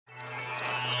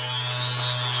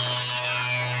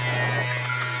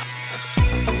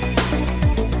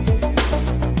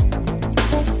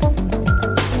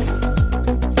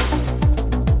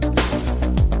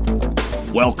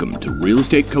Welcome to Real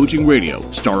Estate Coaching Radio,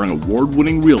 starring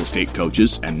award-winning real estate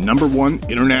coaches and #1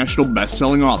 international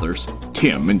best-selling authors,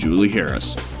 Tim and Julie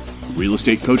Harris. Real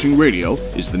Estate Coaching Radio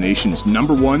is the nation's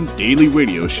 #1 daily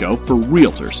radio show for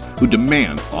realtors who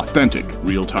demand authentic,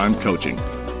 real-time coaching.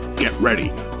 Get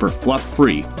ready for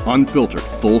fluff-free, unfiltered,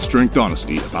 full-strength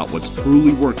honesty about what's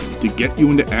truly working to get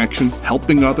you into action,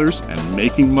 helping others, and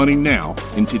making money now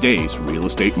in today's real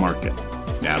estate market.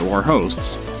 Now to our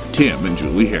hosts, Tim and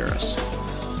Julie Harris.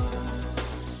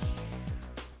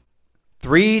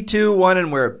 3, 2, 1,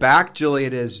 and we're back. Julie,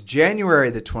 it is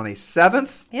January the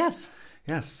 27th. Yes.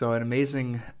 Yes, so an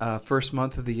amazing first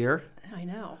month of the year. I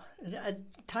know.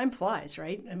 Time flies,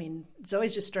 right? I mean,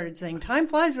 Zoe's just started saying, time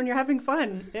flies when you're having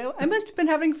fun. I must have been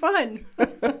having fun.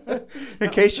 In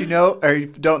case you know, or you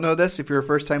don't know this, if you're a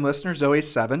first-time listener, Zoe's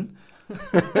 7.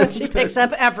 She picks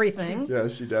up everything. Yeah,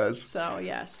 she does. So,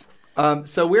 yes.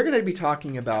 So we're going to be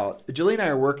talking about, Julie and I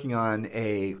are working on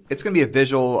it's going to be a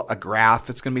visual, a graph.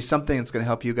 It's going to be something that's going to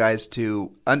help you guys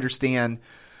to understand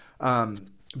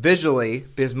visually,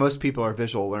 because most people are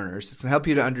visual learners. It's going to help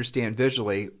you to understand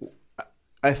visually,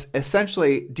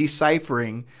 essentially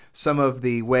deciphering some of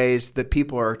the ways that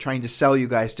people are trying to sell you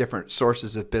guys different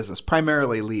sources of business,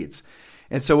 primarily leads.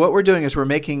 And so what we're doing is we're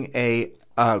making a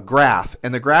graph,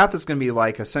 and the graph is going to be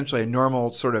like essentially a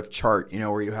normal sort of chart,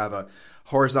 where you have a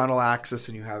horizontal axis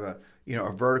and you have a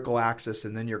vertical axis,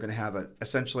 and then you're going to have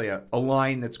essentially a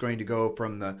line that's going to go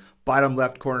from the bottom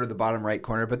left corner to the bottom right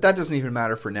corner, but that doesn't even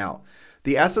matter for now.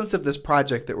 The essence of this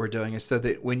project that we're doing is so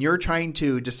that when you're trying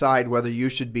to decide whether you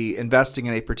should be investing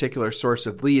in a particular source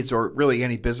of leads or really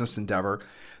any business endeavor,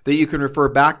 that you can refer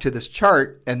back to this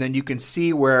chart, and then you can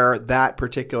see where that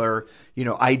particular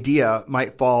idea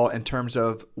might fall in terms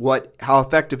of how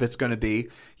effective it's going to be.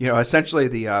 Essentially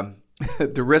the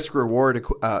the risk reward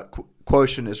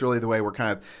quotient is really the way we're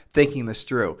kind of thinking this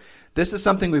through. This is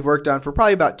something we've worked on for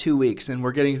probably about 2 weeks, and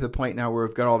we're getting to the point now where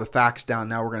we've got all the facts down.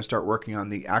 Now we're going to start working on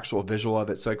the actual visual of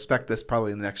it. So expect this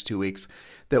probably in the next 2 weeks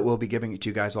that we'll be giving it to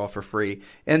you guys all for free.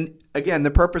 And again,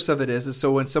 the purpose of it is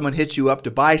so when someone hits you up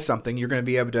to buy something, you're going to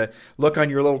be able to look on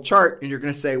your little chart and you're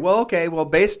going to say,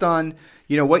 based on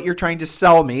what you're trying to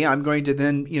sell me, I'm going to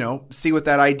then see what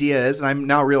that idea is. And I'm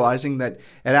now realizing that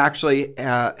it actually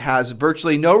has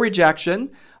virtually no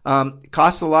rejection.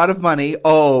 Costs a lot of money.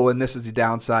 Oh, and this is the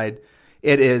downside.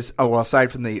 It is,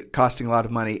 aside from the costing a lot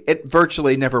of money, it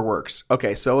virtually never works.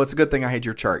 Okay, so it's a good thing I had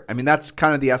your chart. I mean, that's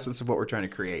kind of the essence of what we're trying to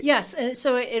create. Yes, and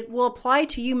so it will apply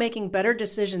to you making better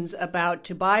decisions about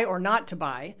to buy or not to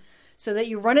buy, so that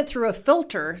you run it through a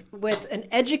filter with an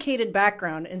educated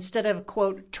background instead of,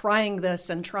 quote, trying this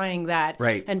and trying that,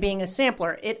 right, and being a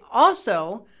sampler. It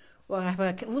also will have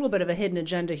a little bit of a hidden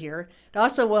agenda here. It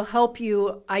also will help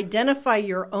you identify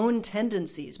your own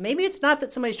tendencies. Maybe it's not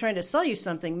that somebody's trying to sell you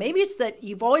something. Maybe it's that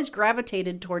you've always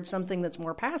gravitated towards something that's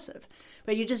more passive,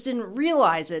 but you just didn't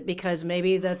realize it because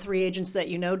maybe the 3 agents that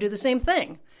you know do the same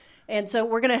thing. And so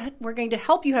we're going to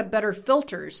help you have better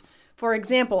filters. For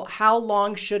example, how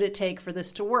long should it take for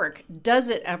this to work? Does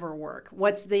it ever work?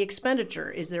 What's the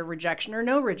expenditure? Is there rejection or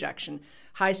no rejection?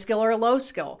 High skill or low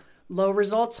skill? Low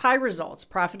results, high results,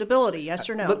 profitability, yes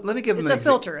or no? Let me give it's a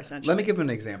filter, essentially. Let me give an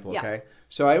example, okay? Yeah.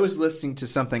 So I was listening to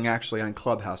something actually on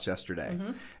Clubhouse yesterday,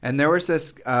 and there was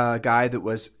this guy that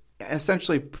was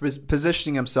essentially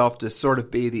positioning himself to sort of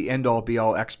be the end-all,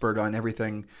 be-all expert on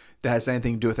everything that has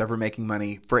anything to do with ever making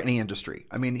money for any industry.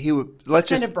 I mean,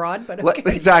 kind of broad, but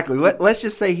okay. Exactly. Let's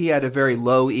just say he had a very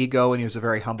low ego and he was a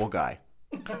very humble guy.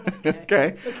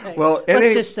 Okay. Well,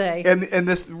 let's just say in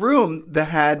this room that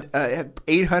had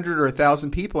 800 or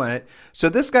 1,000 people in it. So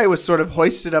this guy was sort of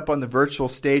hoisted up on the virtual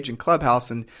stage in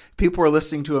Clubhouse, and people were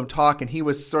listening to him talk, and he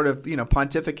was sort of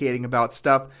pontificating about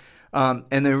stuff.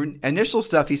 And the initial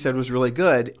stuff he said was really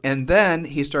good, and then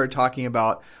he started talking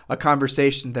about a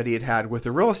conversation that he had with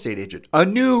a real estate agent, a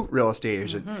new real estate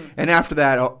agent. And after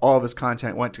that, all of his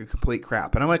content went to complete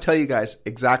crap. And I'm going to tell you guys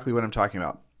exactly what I'm talking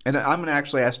about. And I'm going to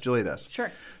actually ask Julie this.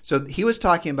 Sure. So he was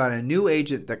talking about a new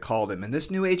agent that called him, and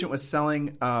this new agent was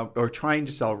selling or trying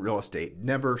to sell real estate,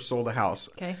 never sold a house.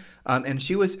 Okay. And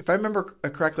she was, if I remember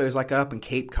correctly, it was like up in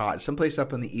Cape Cod, someplace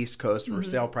up on the East Coast where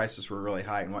sale prices were really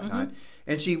high and whatnot.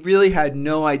 And she really had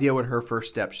no idea what her first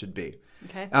step should be.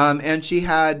 Okay. And she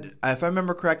had, if I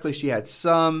remember correctly, she had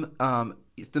some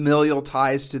familial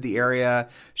ties to the area.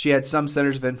 She had some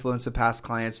centers of influence of past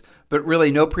clients, but really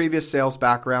no previous sales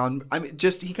background. I mean,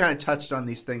 he kind of touched on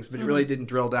these things, but he really didn't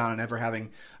drill down on ever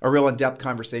having a real in-depth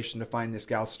conversation to find this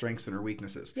gal's strengths and her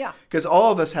weaknesses. Yeah. Because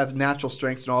all of us have natural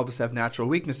strengths and all of us have natural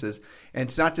weaknesses. And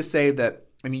it's not to say that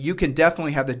I mean, you can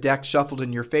definitely have the deck shuffled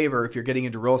in your favor if you're getting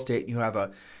into real estate and you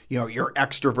have you're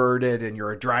extroverted and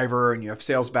you're a driver and you have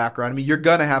sales background. I mean, you're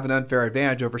going to have an unfair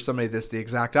advantage over somebody that's the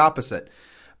exact opposite.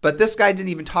 But this guy didn't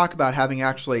even talk about having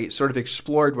actually sort of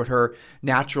explored what her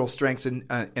natural strengths and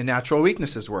natural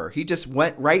weaknesses were. He just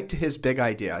went right to his big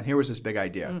idea. And here was his big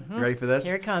idea. Mm-hmm. You ready for this?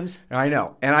 Here it comes. I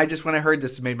know. And when I heard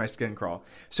this, it made my skin crawl.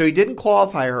 So he didn't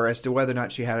qualify her as to whether or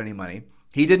not she had any money.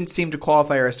 He didn't seem to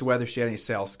qualify her as to whether she had any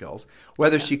sales skills,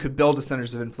 whether she could build a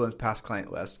centers of influence past client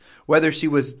list, whether she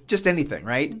was just anything,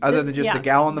 right? Other than just a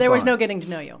gal on the phone. There was no getting to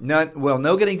know you.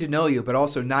 No getting to know you, but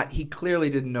also he clearly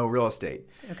didn't know real estate.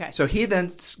 Okay. So he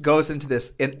then goes into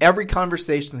this, and every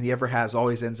conversation that he ever has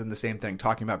always ends in the same thing,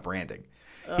 talking about branding.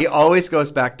 He always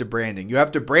goes back to branding. You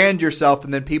have to brand yourself,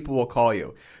 and then people will call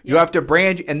you. You have to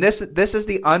brand, and this is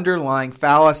the underlying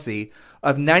fallacy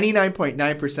of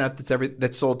 99.9%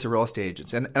 that's sold to real estate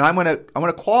agents. And I'm going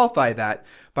to qualify that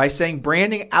by saying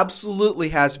branding absolutely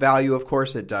has value. Of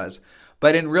course it does.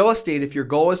 But in real estate, if your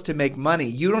goal is to make money,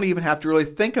 you don't even have to really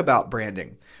think about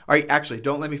branding. All right, actually,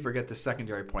 don't let me forget the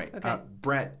secondary point. Okay.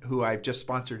 Brent, who I've just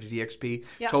sponsored at EXP,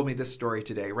 told me this story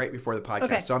today right before the podcast.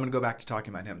 Okay. So I'm going to go back to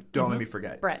talking about him. Don't let me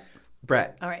forget.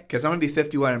 Brett. All right. Because I'm going to be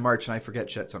 51 in March and I forget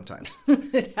shit sometimes.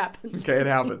 It happens. Okay, it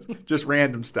happens. Just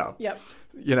random stuff. Yep.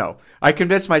 I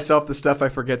convince myself the stuff I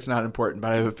forget's not important,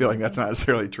 but I have a feeling that's not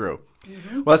necessarily true.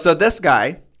 Mm-hmm. Well, so this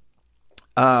guy,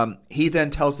 he then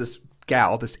tells this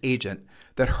gal, this agent,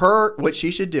 that what she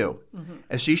should do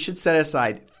is she should set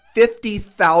aside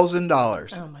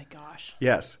 $50,000. Oh my gosh.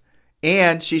 Yes.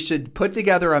 And she should put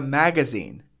together a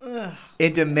magazine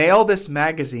and to mail this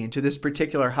magazine to this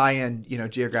particular high-end,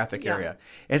 geographic area.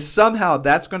 And somehow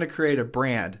that's going to create a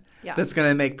brand that's going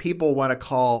to make people want to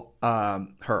call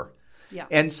her. Yeah.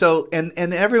 And so, and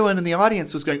everyone in the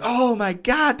audience was going, "Oh my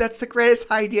God, that's the greatest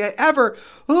idea ever!"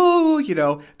 Oh,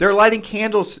 they're lighting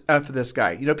candles for this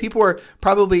guy. People were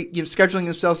probably scheduling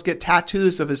themselves to get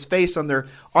tattoos of his face on their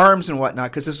arms and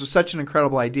whatnot because this was such an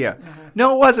incredible idea. Uh-huh.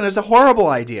 No, it wasn't. It was a horrible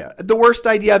idea. The worst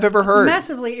idea I've ever heard.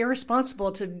 Massively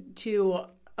irresponsible to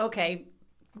okay,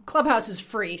 Clubhouse is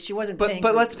free. She wasn't paying.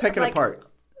 But let's pick it apart.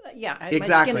 Yeah, exactly.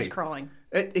 My skin is crawling.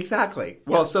 Exactly.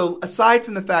 Well, so aside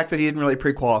from the fact that he didn't really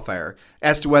pre-qualify her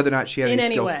as to whether or not she had any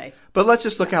skills. Way. But let's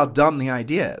just look how dumb the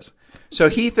idea is. So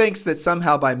he thinks that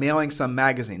somehow by mailing some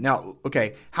magazine. Now,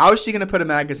 okay, how is she going to put a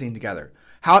magazine together?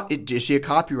 Is she a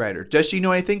copywriter? Does she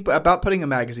know anything about putting a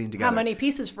magazine together? How many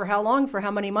pieces for how long for how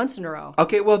many months in a row?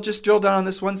 Okay, well, just drill down on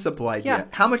this one simple idea. Yeah.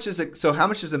 How much does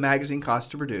a magazine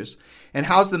cost to produce? And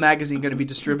how's the magazine going to be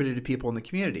distributed to people in the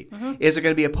community? Mm-hmm. Is it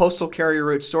going to be a postal carrier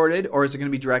route sorted, or is it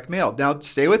going to be direct mailed? Now,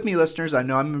 stay with me, listeners. I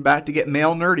know I'm about to get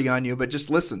mail nerdy on you, but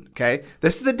just listen, okay?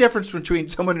 This is the difference between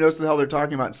someone who knows what the hell they're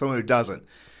talking about and someone who doesn't.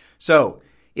 So,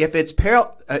 if it's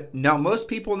now most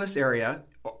people in this area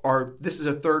this is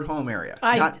a third home area.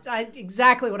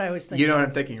 Exactly what I was thinking. You know what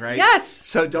I'm thinking, right? Yes.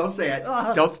 So don't say it.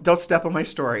 Don't step on my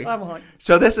story. I won't.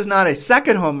 So this is not a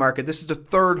second home market. This is a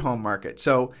third home market.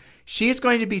 So she's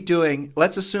going to be doing,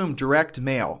 let's assume, direct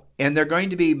mail. And they're going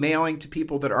to be mailing to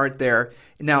people that aren't there.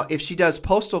 Now, if she does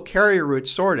postal carrier route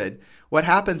sorted, what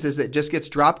happens is it just gets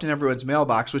dropped in everyone's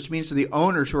mailbox, which means that the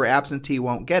owners who are absentee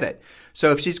won't get it.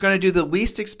 So if she's going to do the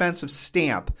least expensive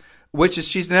stamp, which is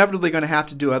she's inevitably going to have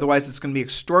to do. Otherwise, it's going to be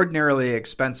extraordinarily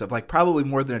expensive, like probably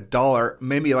more than $1,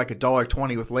 maybe like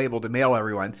 $1.20 with label to mail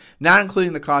everyone, not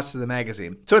including the cost of the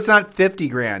magazine. So it's not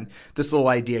 $50,000, this little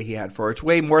idea he had for her. It's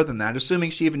way more than that,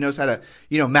 assuming she even knows how to,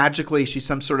 magically she's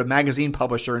some sort of magazine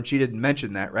publisher and she didn't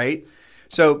mention that, right?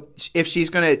 So if she's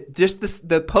going to, just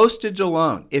the postage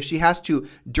alone, if she has to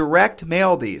direct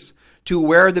mail these to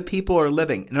where the people are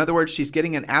living. In other words, she's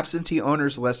getting an absentee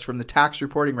owners list from the tax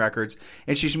reporting records,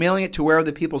 and she's mailing it to where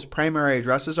the people's primary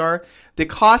addresses are. The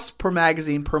cost per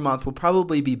magazine per month will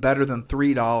probably be better than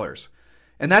 $3.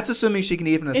 And that's assuming she can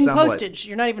even assemble it. In postage.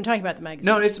 You're not even talking about the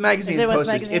magazine. No, it's magazine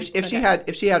postage. Magazine?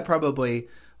 If she had probably,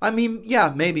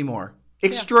 maybe more.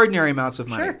 Extraordinary amounts of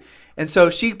money. Sure. And so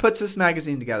she puts this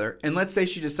magazine together, and let's say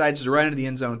she decides to run into the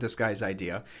end zone with this guy's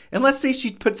idea. And let's say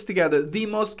she puts together the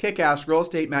most kick-ass real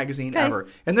estate magazine ever.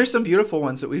 And there's some beautiful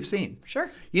ones that we've seen.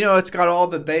 Sure. It's got all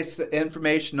the base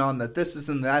information on the this is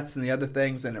and that's and the other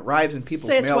things, and it arrives in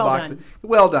people's mailboxes.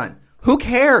 Well done. Who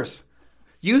cares?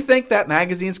 You think that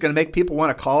magazine's going to make people want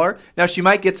to call her? Now, she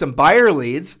might get some buyer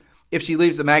leads if she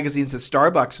leaves the magazines at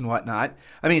Starbucks and whatnot.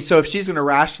 So if she's going to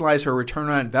rationalize her return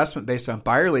on investment based on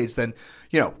buyer leads, then,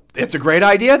 it's a great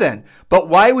idea then. But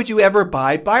why would you ever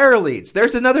buy buyer leads?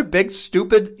 There's another big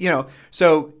stupid,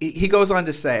 So he goes on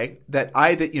to say that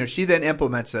she then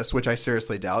implements this, which I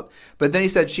seriously doubt. But then he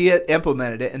said she had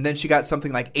implemented it, and then she got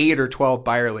something like 8 or 12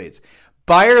 buyer leads.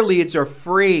 Buyer leads are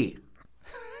free.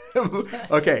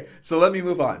 Okay, so let me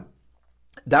move on.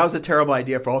 That was a terrible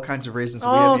idea for all kinds of reasons.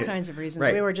 All kinds of reasons.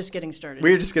 Right. We were just getting started.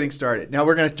 We were just getting started. Now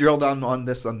we're going to drill down on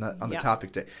this on the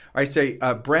topic today. All right,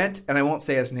 so Brent, and I won't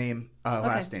say his name,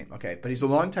 last name. Okay, but he's a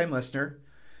longtime listener.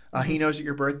 He knows that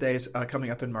your birthday is coming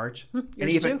up in March, and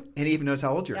he even knows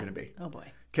how old you're going to be. Oh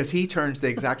boy. Because he turns the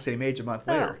exact same age a month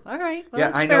later. All right. Well,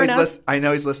 yeah, that's fair enough. I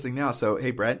know he's listening now. So,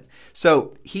 hey, Brent.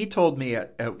 So he told me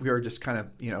we were just kind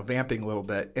of vamping a little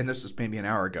bit, and this was maybe an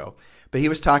hour ago. But he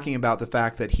was talking about the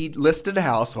fact that he listed a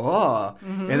house,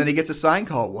 and then he gets a sign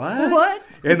call. What?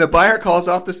 And the buyer calls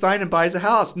off the sign and buys a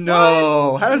house.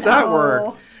 No, how does that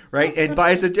work? Right, and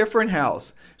buys a different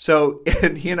house. So,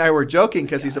 and he and I were joking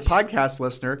because he's a podcast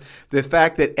listener. The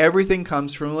fact that everything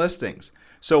comes from listings.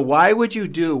 So why would you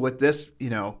do what this,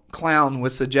 clown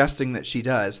was suggesting that she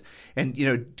does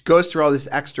and, goes through all this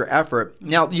extra effort?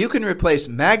 Now, you can replace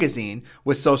magazine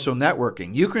with social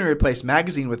networking. You can replace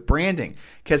magazine with branding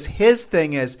because his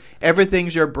thing is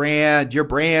everything's your brand, your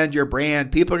brand, your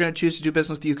brand. People are going to choose to do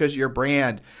business with you because of your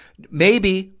brand.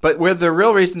 Maybe, but where the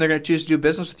real reason they're going to choose to do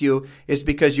business with you is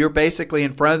because you're basically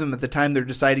in front of them at the time they're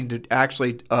deciding to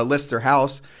actually list their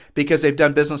house because they've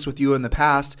done business with you in the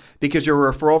past, because you're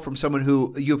a referral from someone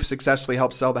who you've successfully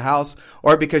helped sell the house,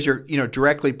 or because you're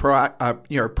directly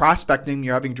prospecting,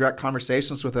 you're having direct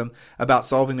conversations with them about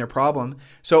solving their problem.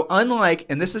 So unlike,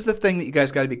 and this is the thing that you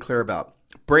guys got to be clear about,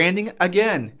 branding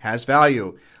again has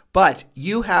value, but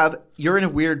you're in a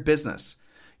weird business.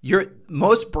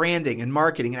 Most branding and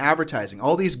marketing and advertising,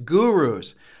 all these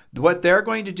gurus, what they're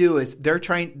going to do is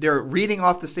they're reading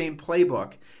off the same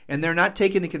playbook, and they're not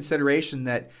taking into consideration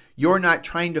that you're not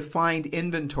trying to find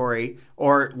inventory,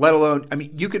 or let alone,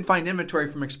 you can find inventory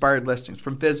from expired listings,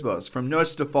 from FSBOs, from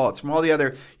notice defaults, from all the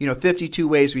other 52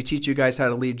 ways we teach you guys how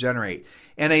to lead generate.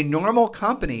 And a normal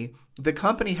company, the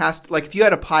company has to, like if you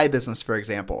had a pie business, for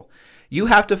example, you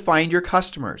have to find your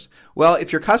customers. Well,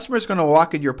 if your customer is going to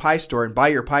walk in your pie store and buy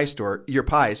your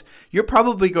pies, you're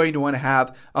probably going to want to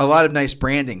have a lot of nice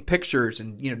branding, pictures,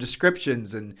 and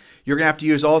descriptions, and you're going to have to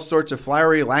use all sorts of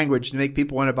flowery language to make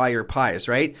people want to buy your pies,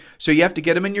 right? So you have to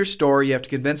get them in your store. You have to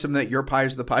convince them that your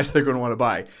pies are the pies they're going to want to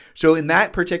buy. So in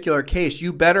that particular case,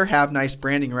 you better have nice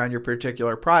branding around your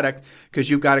particular product because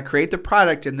you've got to create the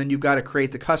product and then you've got to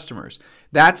create the customers.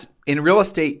 That's in real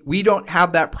estate, we don't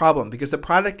have that problem because the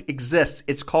product exists.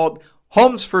 It's called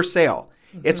homes for sale.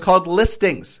 Mm-hmm. It's called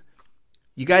listings.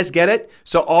 You guys get it?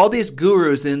 So all these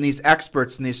gurus and these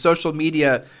experts and these social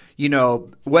media,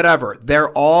 whatever,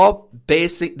 they're all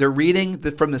they're reading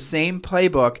from the same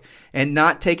playbook and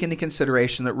not taking into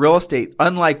consideration that real estate,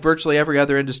 unlike virtually every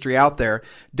other industry out there,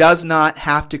 does not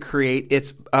have to create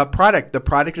its product. The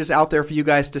product is out there for you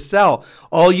guys to sell.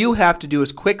 All you have to do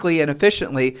is quickly and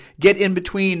efficiently get in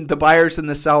between the buyers and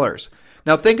the sellers.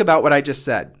 Now think about what I just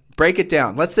said. Break it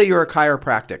down. Let's say you're a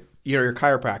chiropractor. You're a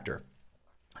chiropractor.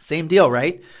 Same deal,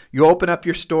 right? You open up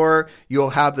your store,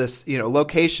 you'll have this,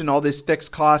 location, all these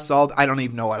fixed costs, I don't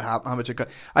even know how much it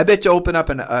costs. I bet you open up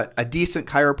a decent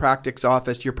chiropractic's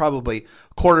office, you're probably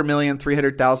 $250,000,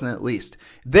 $300,000 at least.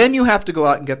 Then you have to go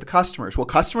out and get the customers. Well,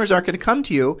 customers aren't going to come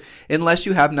to you unless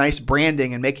you have nice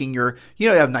branding and making you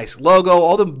have a nice logo,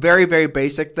 all the very, very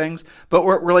basic things. But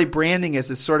what really branding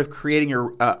is sort of creating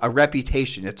a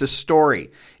reputation. It's a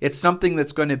story. It's something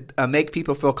that's going to make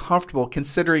people feel comfortable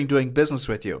considering doing business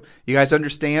with you. You guys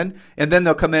understand? And then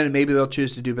they'll come in and maybe they'll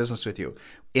choose to do business with you.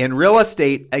 In real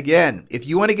estate, again, if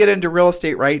you want to get into real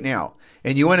estate right now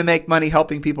and you want to make money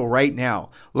helping people right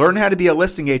now, learn how to be a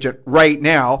listing agent right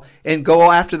now and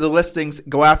go after the listings,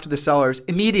 go after the sellers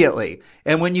immediately.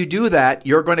 And when you do that,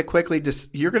 you're going to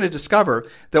you're going to discover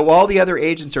that while the other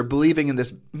agents are believing in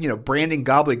this, branding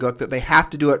gobbledygook that they have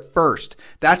to do it first.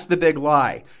 That's the big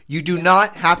lie. You do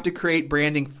not have to create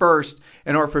branding first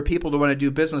in order for people to want to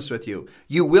do business with you.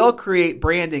 You will create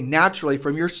branding naturally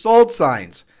from your sold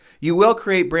signs. You will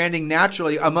create branding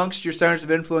naturally amongst your centers of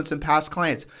influence and past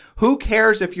clients. Who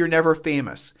cares if you're never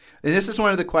famous? And this is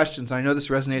one of the questions. I know this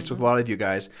resonates with a lot of you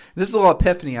guys. This is a little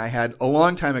epiphany I had a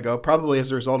long time ago, probably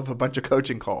as a result of a bunch of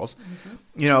coaching calls.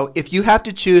 Mm-hmm. If you have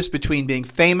to choose between being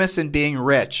famous and being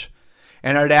rich,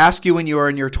 and I'd ask you when you were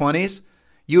in your 20s,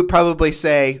 you would probably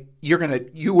say, you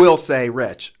will say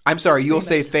rich. I'm sorry, you'll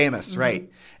say famous, mm-hmm.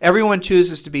 Right? Everyone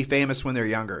chooses to be famous when they're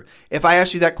younger. If I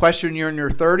ask you that question when you're in your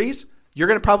 30s, you're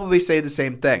going to probably say the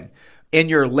same thing. in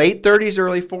your late 30s,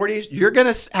 early 40s, you're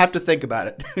going to have to think about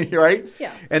it, right?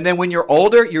 Yeah. And then when you're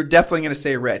older, you're definitely going to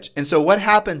stay rich. And so what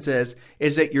happens is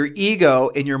that your ego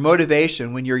and your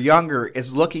motivation when you're younger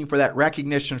is looking for that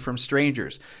recognition from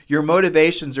strangers. Your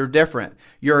motivations are different.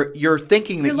 You're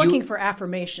thinking that you're looking for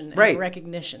affirmation and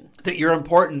recognition. That you're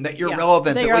important, that you're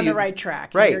relevant. That you're on the right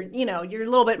track. Right. You're a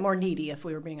little bit more needy, if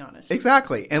we were being honest.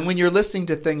 Exactly. And when you're listening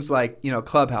to things like,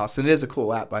 Clubhouse, and it is a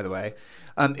cool app, by the way,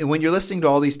 and when you're listening to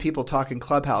all these people talking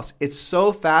Clubhouse, it's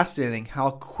so fascinating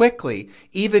how quickly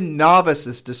even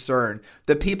novices discern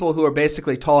the people who are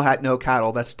basically tall hat, no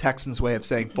cattle. That's Texans' way of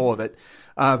saying full of it.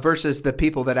 Versus the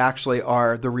people that actually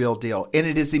are the real deal. And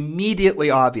it is immediately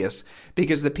obvious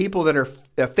because the people that are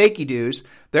fakey dudes,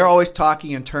 they're always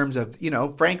talking in terms of,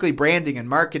 frankly, branding and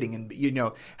marketing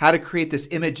and, how to create this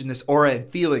image and this aura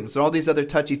and feelings and all these other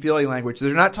touchy-feely language.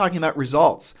 They're not talking about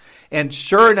results. And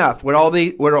sure enough, what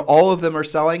all of them are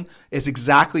selling is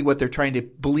exactly what they're trying to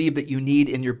believe that you need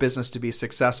in your business to be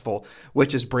successful,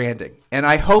 which is branding. And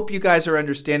I hope you guys are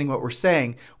understanding what we're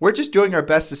saying. We're just doing our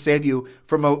best to save you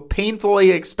from a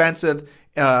painfully expensive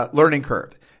learning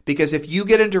curve. Because if you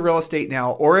get into real estate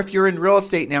now, or if you're in real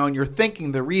estate now and you're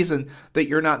thinking the reason that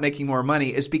you're not making more money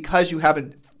is because you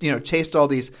haven't, chased all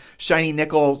these shiny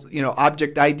nickel,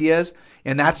 object ideas,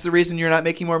 and that's the reason you're not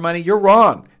making more money, you're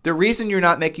wrong. The reason you're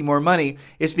not making more money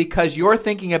is because you're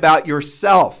thinking about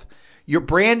yourself. Your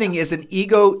branding is an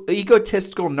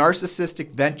egotistical,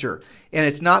 narcissistic venture, and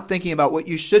it's not thinking about what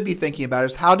you should be thinking about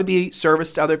is how to be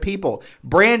service to other people.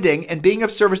 Branding and being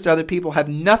of service to other people have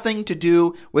nothing to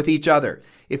do with each other.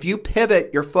 If you pivot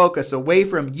your focus away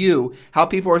from you, how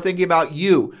people are thinking about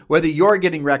you, whether you're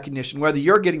getting recognition, whether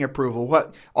you're getting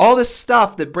approval, all this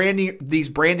stuff that these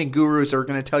branding gurus are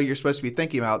going to tell you you're supposed to be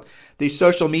thinking about, these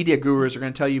social media gurus are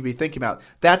going to tell you to be thinking about,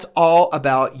 that's all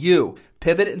about you.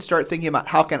 Pivot and start thinking about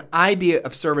how can I be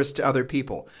of service to other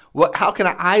people? How can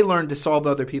I learn to solve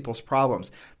other people's problems?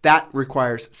 That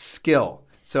requires skill.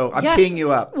 So I'm teeing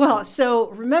you up. Well, so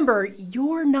remember,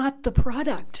 you're not the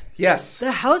product. Yes.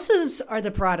 The houses are the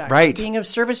product. Right. Being of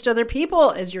service to other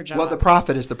people is your job. Well, the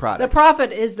profit is the product. The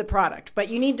profit is the product. But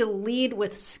you need to lead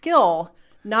with skill,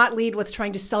 not lead with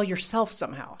trying to sell yourself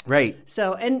somehow. Right.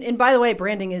 So, and by the way,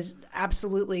 branding is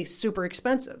absolutely super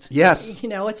expensive. Yes.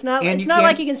 It's not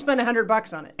like you can spend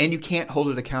 $100 on it. And you can't hold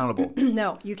it accountable.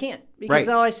 No, you can't. Because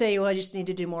they'll always say, well, I just need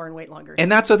to do more and wait longer.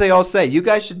 And that's what they all say. You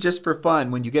guys should just for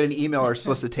fun, when you get an email or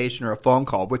solicitation or a phone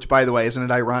call, which, by the way, isn't it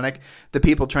ironic? The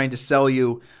people trying to sell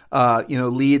you,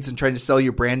 leads and trying to sell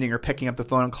you branding or picking up the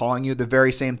phone and calling you, the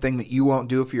very same thing that you won't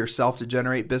do for yourself to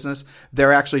generate business,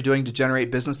 they're actually doing to generate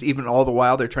business. Even all the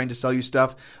while, they're trying to sell you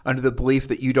stuff under the belief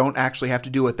that you don't actually have to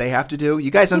do what they have to do.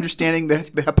 You guys understanding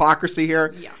the hypocrisy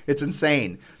here? Yeah. It's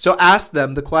insane. So ask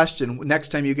them the question next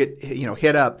time you get,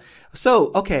 hit up.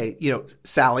 So, okay,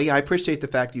 Sally, I appreciate the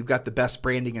fact that you've got the best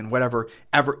branding and whatever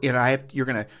ever, you're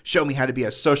going to show me how to be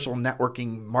a social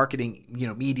networking, marketing,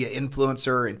 media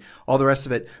influencer and all the rest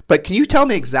of it. But can you tell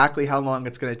me exactly how long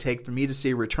it's going to take for me to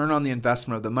see a return on the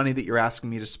investment of the money that you're asking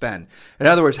me to spend? In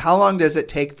other words, how long does it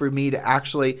take for me to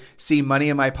actually see money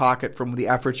in my pocket from the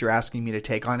efforts you're asking me to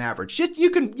take on average? Just, you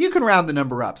can round the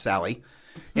number up, Sally.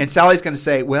 And Sally's going to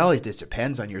say, well, it just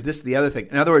depends on your this, the other thing.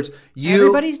 In other words,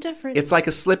 everybody's different. It's like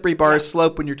a slippery bar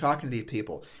slope when you're talking to these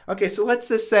people. Okay, so let's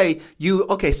just say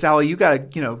Sally, you got a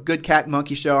good cat and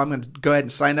monkey show. I'm going to go ahead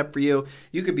and sign up for you.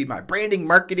 You could be my branding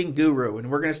marketing guru, and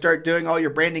we're going to start doing all your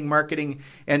branding marketing.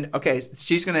 And okay,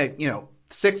 she's going to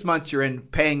 6 months you're in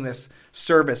paying this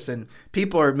service, and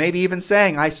people are maybe even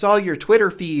saying, I saw your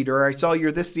Twitter feed, or I saw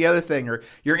your this, the other thing, or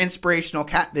your inspirational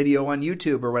cat video on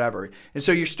YouTube or whatever. And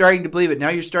so you're starting to believe it. Now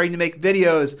you're starting to make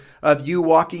videos of you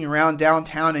walking around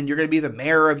downtown, and you're going to be the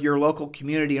mayor of your local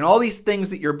community, and all these things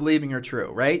that you're believing are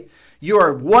true, right? You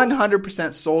are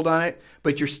 100% sold on it,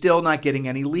 but you're still not getting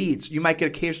any leads. You might get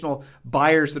occasional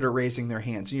buyers that are raising their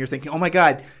hands, and you're thinking, oh my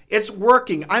God, it's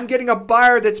working. I'm getting a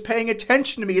buyer that's paying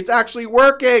attention to me. It's actually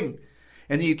working.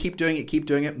 And then you keep doing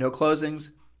it, no closings.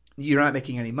 You're not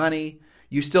making any money.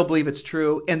 You still believe it's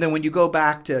true. And then when you go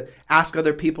back to ask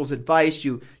other people's advice,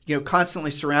 you constantly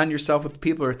surround yourself with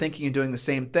people who are thinking and doing the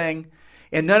same thing.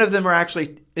 And none of them are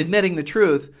actually admitting the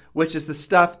truth, which is the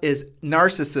stuff is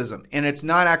narcissism, and it's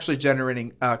not actually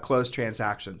generating closed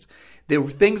transactions. The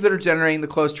things that are generating the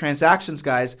closed transactions,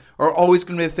 guys, are always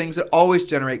going to be the things that always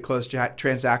generate closed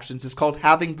transactions. It's called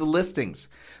having the listings.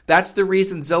 That's the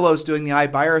reason Zillow's doing the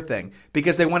iBuyer thing,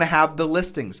 because they want to have the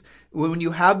listings. When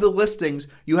you have the listings,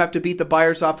 you have to beat the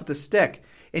buyers off with a stick.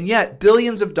 And yet,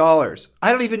 billions of dollars.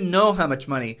 I don't even know how much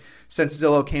money since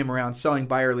Zillow came around selling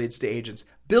buyer leads to agents.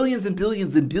 Billions and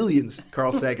billions and billions,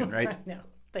 Carl Sagan, right? No.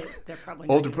 They're probably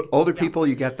not older people.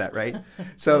 You get that, right?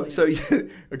 So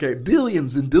okay,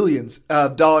 billions and billions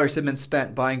of dollars have been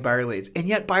spent buying buyer leads, and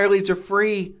yet buyer leads are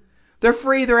free. They're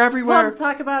free. They're everywhere. Well,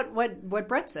 talk about what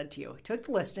Brett said to you. He took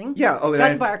the listing. Yeah. Oh,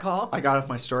 got the buyer call. I got off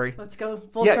my story. Let's go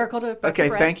full circle to Okay,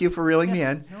 Brett. thank you for reeling me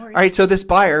in. No worries. All right, so this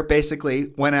buyer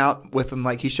basically went out with him,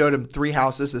 like he showed him 3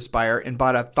 houses, this buyer, and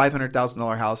bought a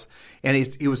 $500,000 house, and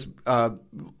he was on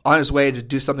his way to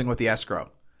do something with the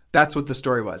escrow. That's what the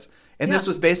story was. And this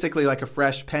was basically like a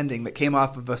fresh pending that came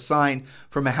off of a sign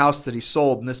from a house that he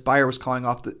sold, and this buyer was calling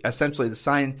off essentially the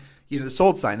sign, the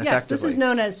sold sign effectively. Yes, this is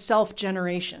known as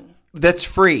self-generation. That's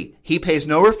free. He pays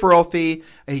no referral fee.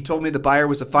 And he told me the buyer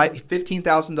was a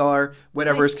 $15,000,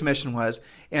 whatever his commission was.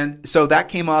 And so that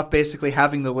came off basically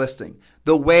having the listing.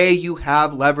 The way you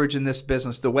have leverage in this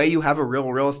business, the way you have a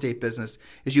real estate business,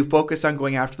 is you focus on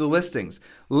going after the listings.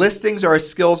 Listings are a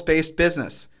skills-based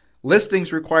business.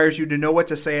 Listings requires you to know what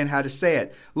to say and how to say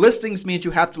it. Listings means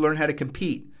you have to learn how to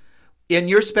compete. And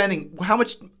you're spending how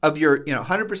much of your,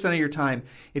 100% of your time,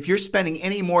 if you're spending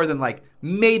any more than like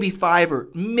maybe 5 or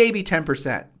maybe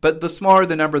 10%, but the smaller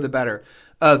the number, the better,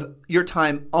 of your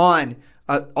time on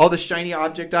all the shiny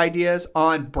object ideas,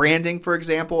 on branding, for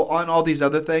example, on all these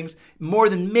other things, more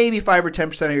than maybe 5 or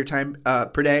 10% of your time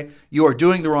per day, you are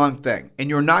doing the wrong thing. And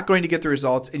you're not going to get the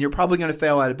results, and you're probably going to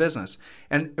fail out of business.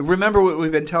 And remember what we've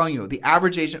been telling you. The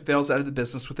average agent fails out of the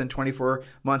business within 24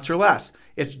 months or less.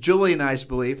 It's Julie and I's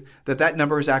belief that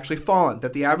number has actually fallen,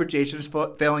 that the average agent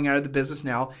is failing out of the business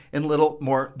now in little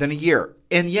more than a year.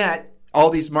 And yet, all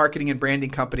these marketing and branding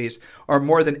companies are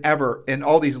more than ever, and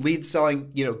all these lead selling,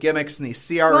 gimmicks and these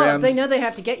CRMs. Well, they know they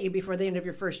have to get you before the end of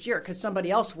your first year because somebody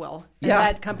else will. And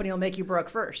that company will make you broke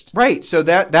first. Right. So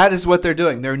that is what they're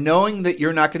doing. They're knowing that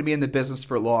you're not going to be in the business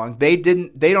for long. They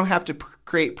don't have to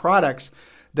create products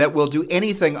that will do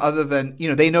anything other than,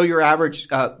 they know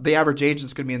the average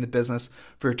agent's going to be in the business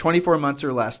for 24 months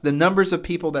or less. The numbers of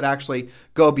people that actually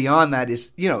go beyond that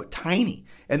is, tiny.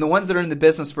 And the ones that are in the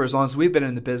business for as long as we've been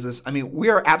in the business, we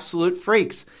are absolute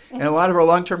freaks. And a lot of our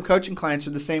long-term coaching clients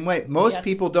are the same way. Most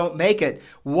people don't make it.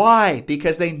 Why?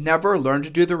 Because they never learned to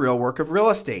do the real work of real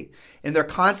estate. And they're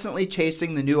constantly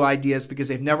chasing the new ideas because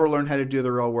they've never learned how to do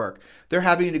the real work. They're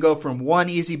having to go from one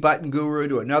easy button guru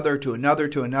to another, to another,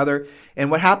 to another. And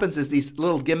what happens is these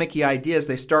little gimmicky ideas,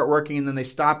 they start working and then they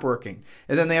stop working.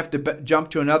 And then they have to jump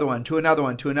to another one, to another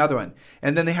one, to another one.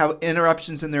 And then they have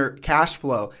interruptions in their cash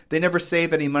flow. They never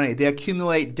save any money. They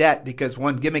accumulate debt because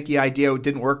one gimmicky idea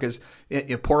didn't work as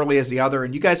poorly as the other.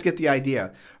 And you guys get the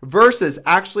idea. Versus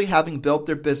actually having built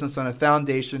their business on a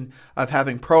foundation of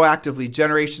having proactively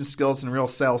generation skills and real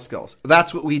sales skills.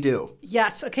 That's what we do.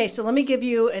 Yes. Okay. So let me give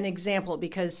you an example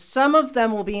because some of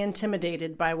them will be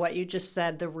intimidated by what you just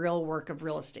said, the real work of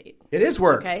real estate. It is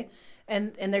work. Okay.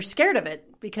 And they're scared of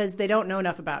it because they don't know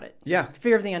enough about it. Yeah.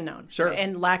 Fear of the unknown. Sure.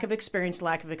 And lack of experience,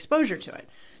 lack of exposure to it.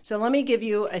 So let me give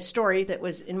you a story that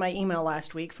was in my email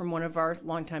last week from one of our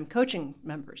longtime coaching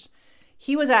members.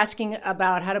 He was asking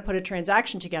about how to put a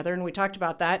transaction together, and we talked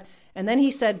about that. And then he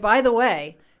said, by the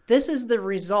way, this is the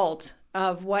result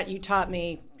of what you taught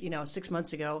me, 6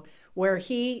 months ago, where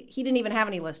he didn't even have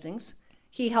any listings.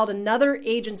 He held another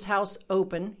agent's house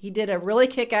open. He did a really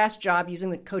kick-ass job using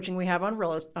the coaching we have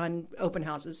on open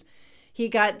houses. He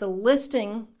got the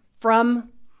listing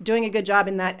from doing a good job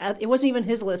in that. It wasn't even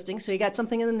his listing, so he got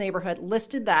something in the neighborhood,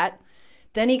 listed that.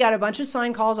 Then he got a bunch of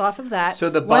sign calls off of that.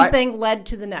 So one thing led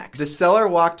to the next. The seller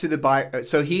walked to the buyer.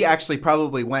 So he actually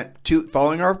probably went to,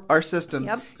 following our system,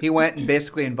 he went and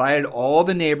basically invited all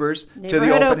the neighbors to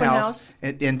the open house.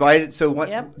 And invited,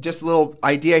 just a little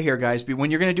idea here, guys.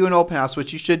 When you're going to do an open house,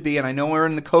 which you should be, and I know we're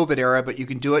in the COVID era, but you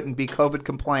can do it and be COVID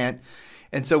compliant.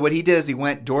 And so what he did is he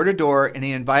went door to door and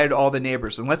he invited all the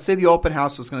neighbors. And let's say the open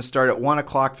house was going to start at 1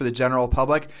 o'clock for the general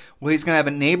public. Well, he's going to have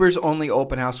a neighbors only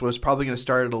open house, which is probably going to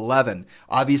start at 11.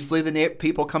 Obviously, the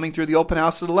people coming through the open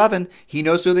house at 11, he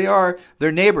knows who they are.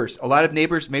 They're neighbors. A lot of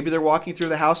neighbors, maybe they're walking through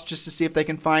the house just to see if they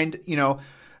can find,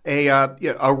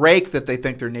 a rake that they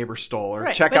think their neighbor stole, or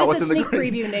check out what's in the sneak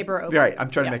preview neighbor open. Right,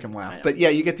 I'm trying to make them laugh, but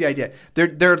you get the idea.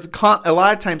 They're a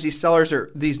lot of times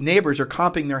these neighbors are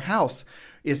comping their house.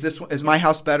 Is my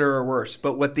house better or worse?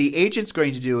 But what the agent's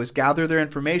going to do is gather their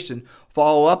information,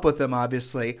 follow up with them,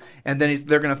 obviously, and then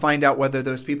they're going to find out whether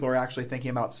those people are actually thinking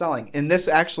about selling. And this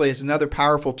actually is another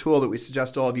powerful tool that we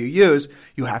suggest all of you use.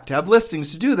 You have to have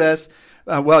listings to do this.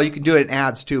 You can do it in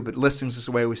ads too, but listings is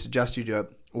the way we suggest you do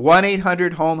it.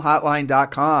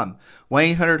 1-800-HOME-HOTLINE.com.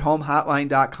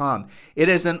 1-800-HOME-HOTLINE.com. It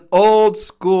is an old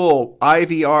school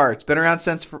IVR. It's been around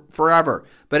since forever,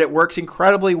 but it works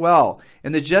incredibly well.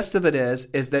 And the gist of it is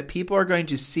that people are going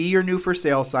to see your new for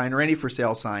sale sign or any for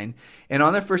sale sign. And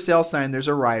on the for sale sign, there's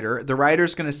a rider. The rider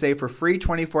is going to say, for free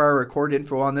 24-hour recorded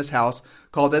info on this house,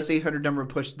 call this 800 number and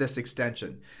push this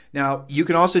extension. Now, you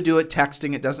can also do it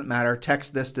texting. It doesn't matter.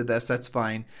 Text this to this. That's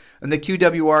fine. And the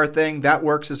QWR thing, that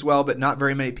works as well, but not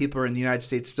very many people in the United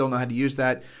States still know how to use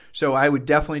that. So I would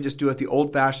definitely just do it the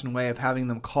old-fashioned way of having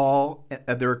them call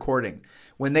at the recording.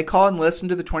 When they call and listen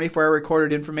to the 24-hour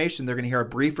recorded information, they're going to hear a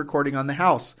brief recording on the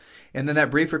house. And then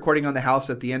that brief recording on the house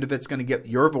at the end of it's going to get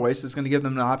your voice. It's going to give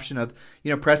them an option of,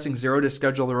 pressing 0 to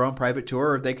schedule their own private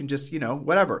tour, or they can just,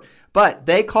 whatever. But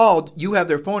they called, you have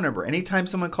their phone number. Anytime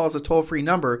someone calls a toll-free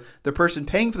number, the person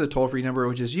paying for the toll-free number,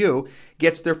 which is you,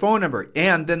 gets their phone number.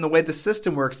 And then the way the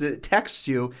system works is it texts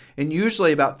you, and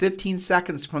usually about 15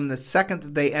 seconds from the second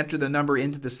that they enter the number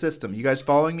into the system. You guys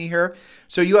following me here?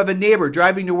 So you have a neighbor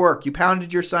driving to work. You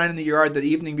pounded your sign in the yard the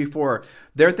evening before.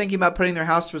 They're thinking about putting their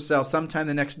house for sale sometime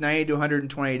the next 90 to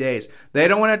 120 days. They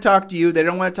don't want to talk to you. They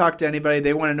don't want to talk to anybody.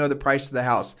 They want to know the price of the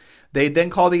house. They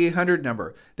then call the 800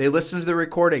 number. They listen to the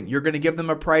recording. You're going to give them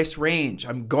a price range.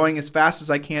 I'm going as fast as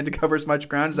I can to cover as much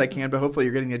ground as I can, but hopefully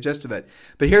you're getting the gist of it.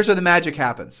 But here's where the magic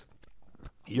happens.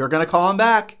 You're going to call them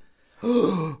back.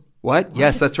 What?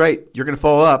 Yes, that's right. You're going to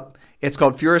follow up. It's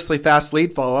called Furiously Fast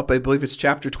Lead Follow-Up. I believe it's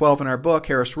chapter 12 in our book,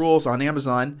 Harris Rules, on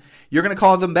Amazon. You're going to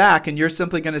call them back, and you're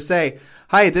simply going to say,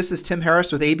 hi, this is Tim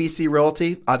Harris with ABC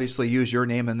Realty. Obviously, use your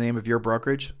name and the name of your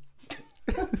brokerage.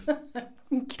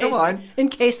 Come on. In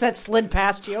case that slid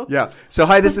past you. Yeah. So,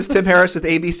 hi, this is Tim Harris with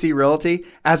ABC Realty.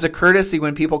 As a courtesy,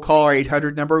 when people call our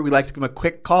 800 number, we like to give them a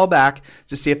quick call back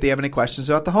to see if they have any questions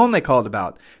about the home they called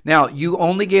about. Now, you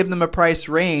only gave them a price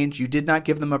range. You did not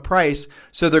give them a price.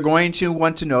 So they're going to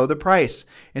want to know the price.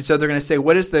 And so they're going to say,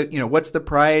 what's the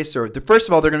price? Or first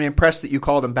of all, they're going to be impressed that you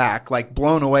called them back, like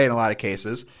blown away in a lot of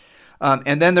cases.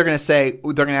 And then they're going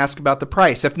to ask about the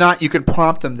price. If not, you can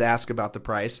prompt them to ask about the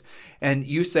price. And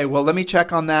you say, well, let me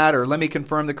check on that, or let me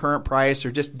confirm the current price,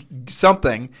 or just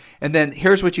something. And then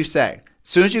here's what you say. As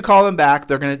soon as you call them back,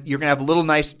 you're going to have a little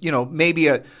nice, maybe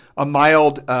a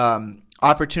mild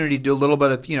opportunity to do a little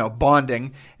bit of,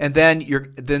 bonding. And then they're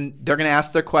going to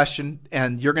ask their question,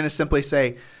 and you're going to simply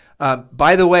say,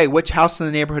 by the way, which house in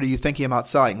the neighborhood are you thinking about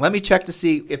selling? Let me check to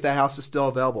see if that house is still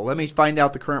available. Let me find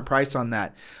out the current price on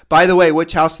that. By the way,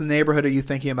 which house in the neighborhood are you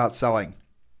thinking about selling?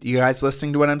 You guys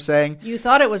listening to what I'm saying? You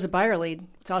thought it was a buyer lead.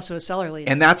 It's also a seller lead.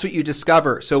 And that's what you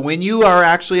discover. So when you are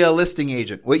actually a listing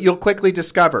agent, what you'll quickly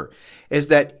discover is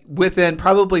that within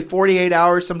probably 48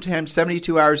 hours, sometimes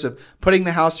 72 hours of putting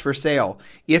the house for sale,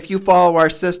 if you follow our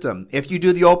system, if you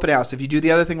do the open house, if you do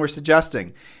the other thing we're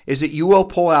suggesting, is that you will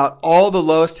pull out all the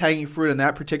lowest hanging fruit in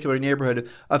that particular neighborhood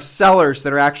of sellers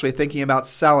that are actually thinking about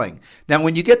selling. Now,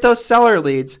 when you get those seller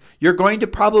leads, you're going to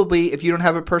probably, if you don't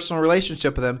have a personal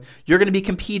relationship with them, you're going to be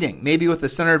competing, maybe with a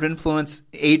center of influence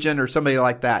agent or somebody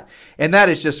like that. And that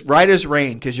is just right as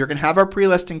rain, because you're going to have our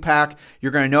pre-listing pack.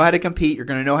 You're going to know how to compete. You're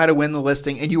going to know how to win the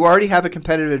listing, and you already have a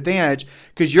competitive advantage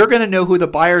because you're going to know who the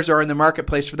buyers are in the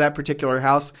marketplace for that particular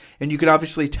house, and you can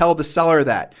obviously tell the seller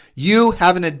that. You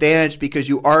have an advantage because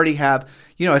you already have,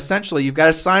 essentially you've got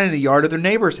a sign in the yard of their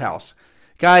neighbor's house.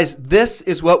 Guys, this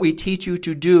is what we teach you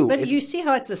to do. But you see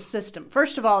how it's a system.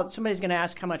 First of all, somebody's going to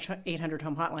ask how much 800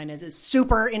 Home Hotline is. It's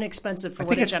super inexpensive for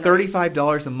what it generates. I think it's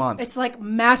 $35 a month. It's like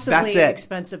massively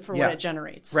expensive for what it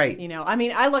generates. Right.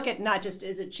 I look at not just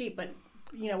is it cheap, but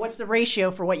what's the ratio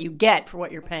for what you get for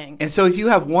what you're paying? And so if you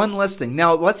have one listing,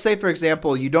 now let's say, for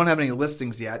example, you don't have any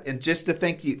listings yet, and just to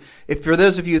think if for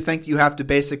those of you who think you have to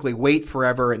basically wait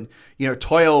forever and,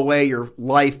 toil away your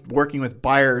life working with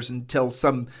buyers until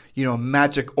some,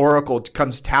 magic oracle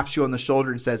taps you on the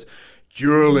shoulder and says,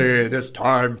 Julie, it's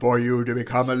time for you to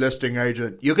become a listing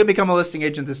agent. You can become a listing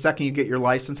agent the second you get your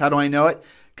license. How do I know it?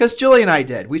 Because Julie and I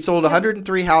did. We sold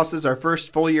 103 houses our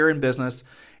first full year in business,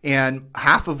 and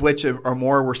half of which or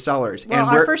more were sellers. Well,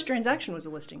 our first transaction was a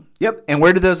listing. Yep. And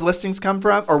where did those listings come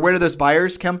from? Or where did those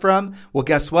buyers come from? Well,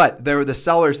 guess what? They were the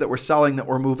sellers that were selling that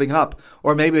were moving up.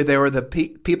 Or maybe they were the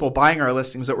people buying our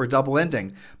listings that were double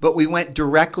ending. But we went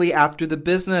directly after the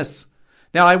business.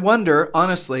 Now, I wonder,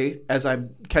 honestly, as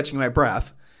I'm catching my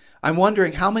breath, I'm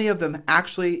wondering how many of them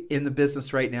actually in the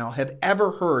business right now have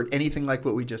ever heard anything like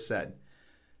what we just said.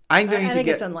 I think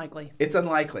it's unlikely. It's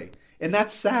unlikely. And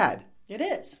that's sad. It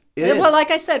is. Well,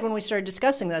 like I said, when we started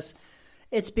discussing this,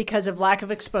 it's because of lack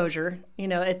of exposure.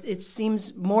 It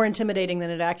seems more intimidating than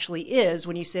it actually is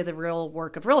when you say the real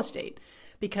work of real estate.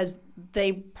 because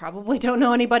they probably don't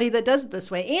know anybody that does it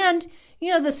this way. And,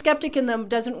 the skeptic in them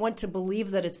doesn't want to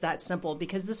believe that it's that simple,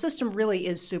 because the system really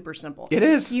is super simple. It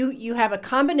is. You have a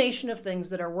combination of things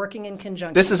that are working in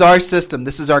conjunction. This is our system.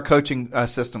 This is our coaching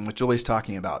system, which Julie's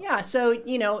talking about. Yeah. So,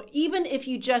 even if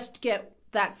you just get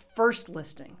that first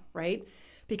listing, right?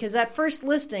 Because that first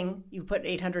listing, you put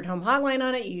 800 Home Hotline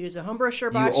on it, you use a home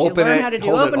brochure box, you learn how to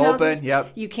do open houses,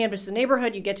 you canvass the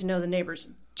neighborhood, you get to know the neighbors.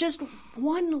 Just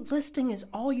one listing is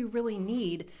all you really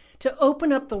need to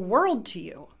open up the world to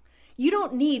you. You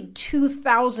don't need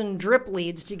 2,000 drip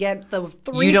leads to get the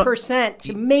 3%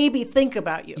 to maybe think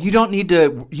about you. You don't need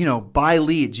to, buy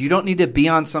leads. You don't need to be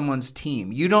on someone's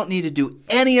team. You don't need to do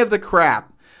any of the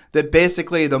crap that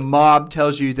basically the mob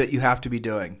tells you that you have to be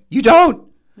doing. You don't.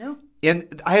 No.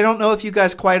 And I don't know if you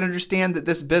guys quite understand that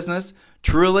this business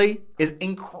truly is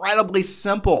incredibly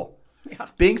simple. Yeah.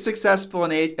 Being successful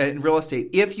in real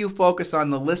estate, if you focus on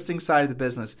the listing side of the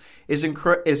business, it's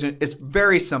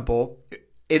very simple.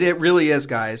 It really is,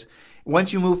 guys.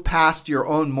 Once you move past your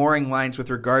own mooring lines with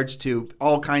regards to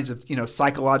all kinds of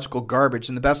psychological garbage,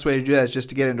 and the best way to do that is just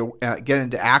to get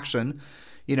into action.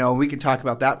 We can talk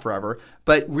about that forever.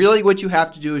 But really what you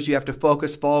have to do is you have to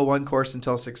focus, follow one course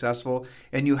until successful,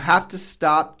 and you have to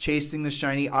stop chasing the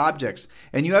shiny objects.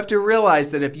 And you have to realize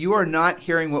that if you are not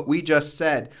hearing what we just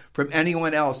said from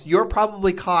anyone else, you're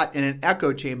probably caught in an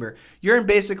echo chamber. You're in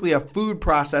basically a food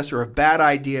processor of bad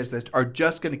ideas that are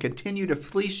just going to continue to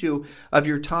fleece you of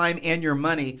your time and your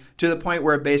money to the point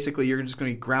where basically you're just going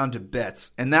to be ground to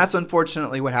bits. And that's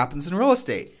unfortunately what happens in real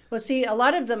estate. Well, see, a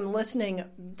lot of them listening,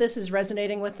 this is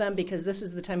resonating with them because this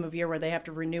is the time of year where they have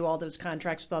to renew all those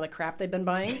contracts with all the crap they've been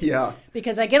buying. Yeah.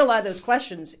 Because I get a lot of those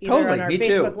questions either on our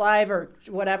Facebook Live or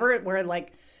whatever, where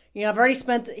I've already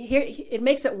spent here. It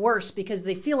makes it worse because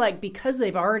they feel like because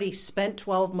they've already spent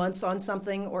 12 months on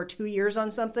something or 2 years on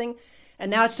something,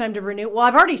 and now it's time to renew. Well,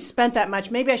 I've already spent that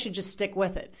much. Maybe I should just stick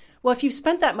with it. Well, if you've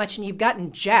spent that much and you've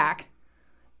gotten jack,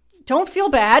 don't feel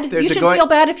bad. You should feel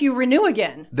bad if you renew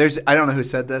again. I don't know who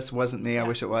said this. It wasn't me. I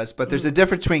wish it was. But there's a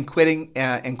difference between quitting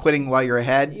and quitting while you're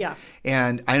ahead. Yeah.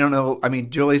 And I don't know. I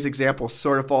mean, Julie's example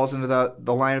sort of falls into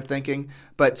the line of thinking.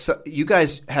 But you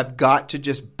guys have got to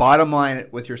just bottom line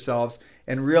it with yourselves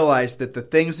and realize that the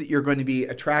things that you're going to be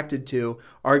attracted to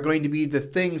are going to be the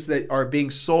things that are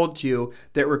being sold to you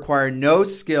that require no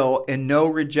skill and no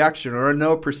rejection or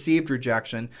no perceived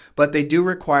rejection, but they do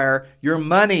require your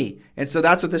money. And so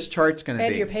that's what this chart's going to be.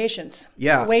 And your patience.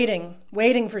 Yeah.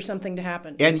 Waiting for something to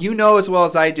happen. And you know as well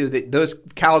as I do that those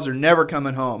cows are never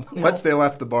coming home once they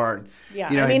left the barn.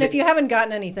 Yeah. If you haven't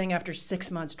gotten anything after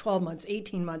 6 months, 12 months,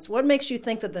 18 months, what makes you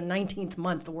think that the 19th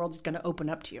month the world is going to open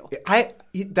up to you?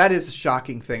 That is a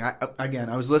shocking thing.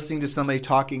 I was listening to somebody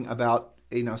talking about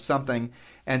something,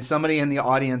 and somebody in the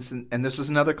audience, and this was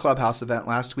another Clubhouse event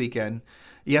last weekend.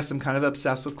 Yes, I'm kind of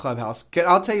obsessed with Clubhouse.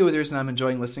 I'll tell you the reason I'm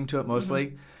enjoying listening to it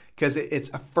mostly, because it's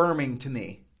affirming to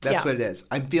me. That's what it is.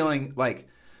 I'm feeling like,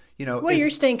 well, you're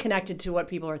staying connected to what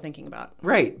people are thinking about.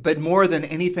 Right. But more than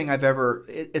anything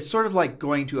it's sort of like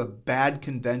going to a bad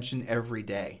convention every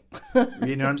day.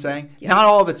 You know what I'm saying? Yeah. Not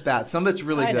all of it's bad. Some of it's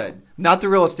really good. Not the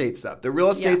real estate stuff. The real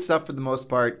estate stuff, for the most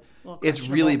part, it's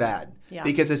really bad. Yeah.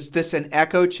 Because it's just an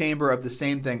echo chamber of the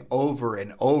same thing over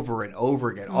and over and over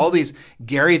again. Mm-hmm. All these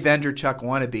Gary Vaynerchuk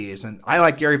wannabes, and I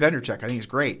like Gary Vaynerchuk. I think he's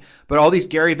great. But all these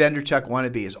Gary Vaynerchuk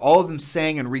wannabes, all of them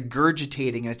saying and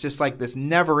regurgitating, and it's just like this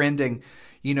never-ending,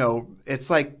 it's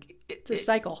like... It's a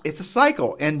cycle. It's a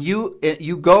cycle. And you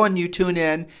go and you tune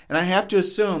in, and I have to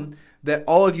assume that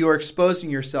all of you are exposing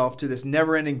yourself to this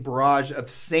never-ending barrage of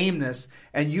sameness,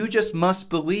 and you just must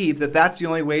believe that that's the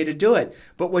only way to do it.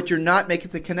 But what you're not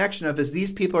making the connection of is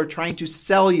these people are trying to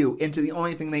sell you into the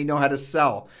only thing they know how to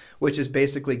sell, which is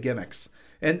basically gimmicks.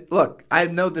 And look, I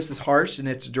know this is harsh and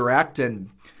it's direct and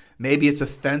maybe it's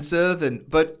offensive,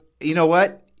 but you know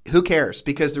what? Who cares?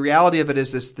 Because the reality of it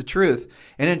is the truth,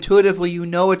 and intuitively you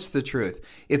know it's the truth.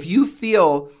 If you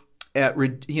feel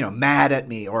mad at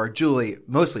me or Julie,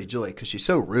 mostly Julie, because she's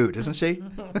so rude, isn't she?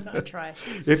 I'll try.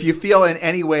 If you feel in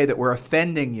any way that we're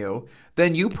offending you,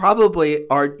 then you probably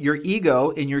are your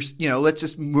ego and your, let's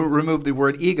just remove the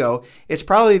word ego. It's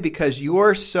probably because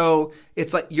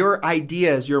it's like your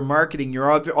ideas, your marketing,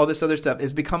 all this other stuff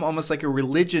has become almost like a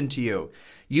religion to you.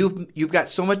 You've got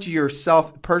so much of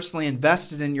yourself personally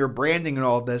invested in your branding and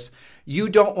all of this. You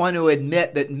don't want to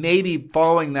admit that maybe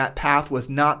following that path was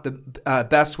not the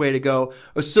best way to go,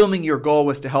 assuming your goal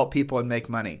was to help people and make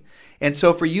money. And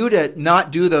so for you to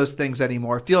not do those things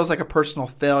anymore feels like a personal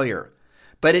failure.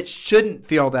 But it shouldn't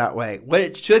feel that way. What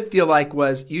it should feel like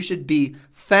was you should be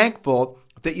thankful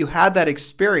that you had that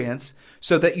experience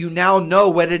so that you now know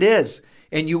what it is.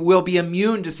 and you will be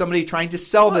immune to somebody trying to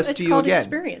sell this to you again. It's called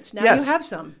experience. Now you have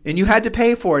some. And you had to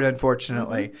pay for it,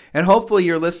 unfortunately. And hopefully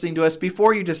you're listening to us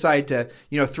before you decide to,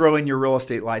 throw in your real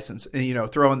estate license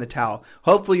and, throw in the towel.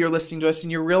 Hopefully you're listening to us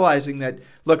and you're realizing that,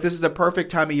 look, this is the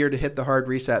perfect time of year to hit the hard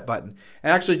reset button.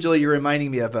 And actually, Julie, you're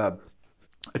reminding me of a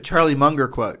Charlie Munger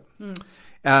quote.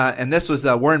 And this was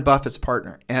Warren Buffett's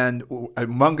partner. And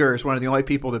Munger is one of the only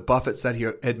people that Buffett said he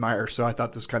admires. So I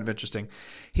thought this was kind of interesting.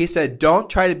 He said, don't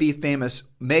try to be famous.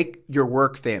 Make your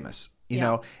work famous. You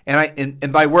know,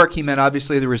 and by work, he meant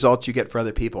obviously the results you get for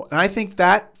other people. And I think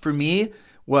that for me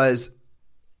was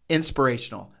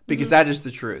inspirational because that is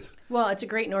the truth. Well, it's a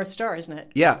great North Star, isn't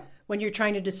it? Yeah. When you're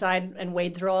trying to decide and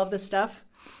wade through all of this stuff,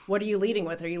 what are you leading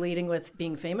with? Are you leading with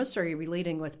being famous or are you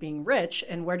leading with being rich?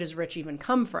 And where does rich even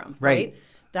come from? Right.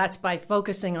 That's by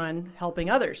focusing on helping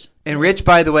others. And rich,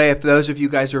 by the way, if those of you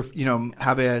guys are,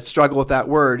 have a struggle with that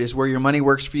word, is where your money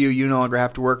works for you. You no longer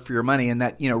have to work for your money. And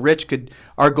that, rich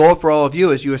our goal for all of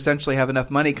you is you essentially have enough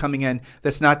money coming in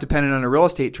that's not dependent on a real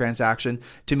estate transaction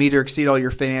to meet or exceed all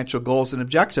your financial goals and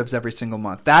objectives every single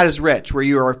month. That is rich, where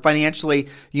you are financially,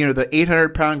 the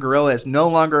 800-pound gorilla is no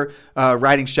longer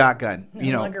riding shotgun.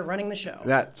 No longer running the show.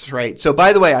 That's right. So,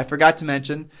 by the way, I forgot to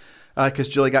mention, because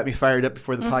Julie got me fired up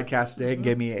before the podcast today and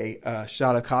gave me a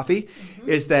shot of coffee,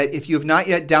 is that if you have not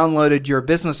yet downloaded your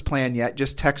business plan yet,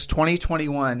 just text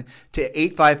 2021 to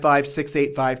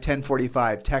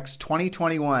 855-685-1045. Text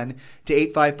 2021 to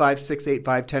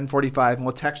 855-685-1045, and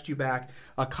we'll text you back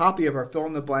a copy of our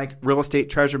fill-in-the-blank real estate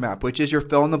treasure map, which is your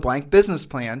fill-in-the-blank business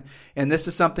plan. And this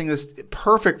is something that's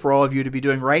perfect for all of you to be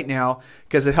doing right now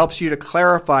because it helps you to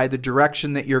clarify the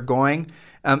direction that you're going.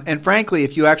 And frankly,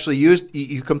 if you actually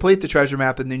you complete the treasure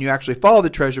map and then you actually follow the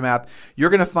treasure map, you're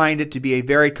going to find it to be a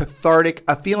very cathartic,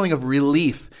 a feeling of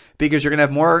relief because you're going to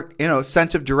have more,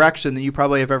 sense of direction than you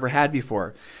probably have ever had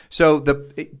before. So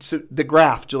the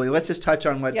graph, Julie, let's just touch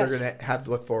on what they're going to have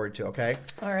to look forward to, okay?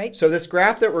 All right. So this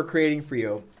graph that we're creating for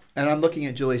you, and I'm looking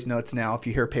at Julie's notes now if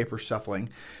you hear paper shuffling.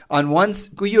 Will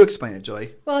you explain it,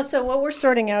 Julie? Well, so what we're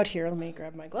sorting out here, let me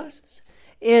grab my glasses,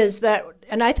 is that,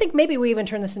 and I think maybe we even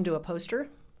turn this into a poster.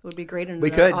 It would be great in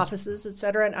the offices, et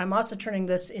cetera. And I'm also turning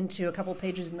this into a couple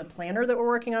pages in the planner that we're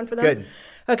working on for them. Good.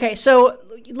 Okay, so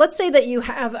let's say that you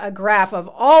have a graph of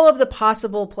all of the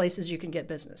possible places you can get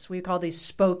business. We call these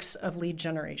spokes of lead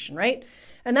generation, right?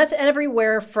 And that's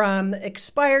everywhere from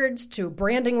expireds to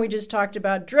branding we just talked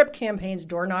about, drip campaigns,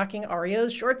 door knocking,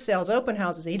 REOs, short sales, open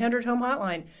houses, 800 home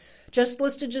hotline, just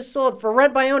listed, just sold, for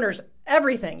rent by owners,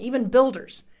 everything, even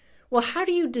builders. Well, how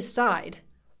do you decide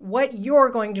what you're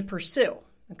going to pursue?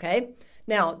 Okay.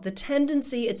 Now, the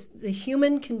tendency, it's the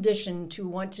human condition to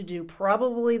want to do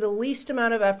probably the least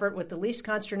amount of effort with the least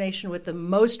consternation with the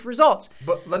most results.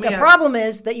 But the problem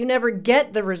is that you never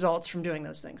get the results from doing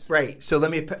those things. Right. So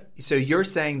so you're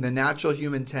saying the natural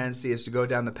human tendency is to go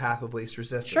down the path of least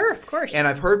resistance. Sure, of course. And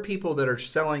I've heard people that are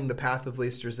selling the path of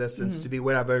least resistance to be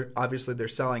whatever obviously they're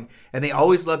selling, and they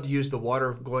always love to use the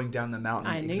water going down the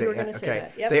mountain. I knew you were going to say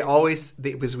that. Yep.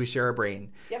 Because we share a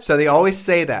brain. Yep. So they always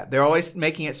say that. They're always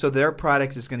making it so their product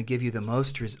is going to give you the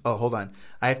most hold on.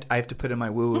 I have to put in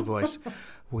my woo-woo voice.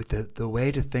 With the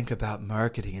way to think about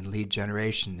marketing and lead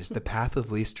generation is the path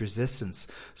of least resistance.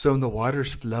 So when the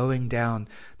water's flowing down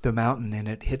the mountain and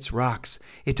it hits rocks,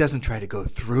 it doesn't try to go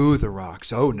through the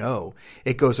rocks. Oh no,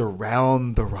 it goes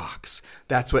around the rocks.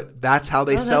 That's how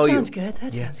they sell you. That sounds good.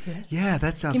 That sounds good. Yeah,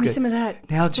 that sounds good. Give me some of that.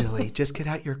 Now, Julie, just get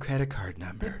out your credit card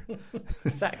number.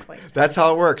 Exactly. That's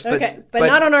how it works. Okay, but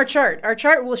not on our chart. Our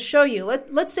chart will show you.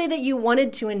 Let's say that you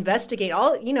wanted to investigate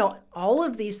all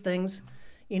of these things.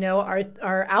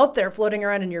 Are out there floating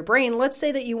around in your brain. Let's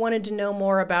say that you wanted to know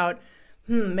more about,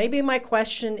 maybe my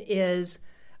question is,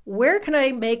 where can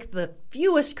I make the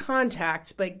fewest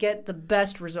contacts but get the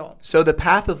best results? So the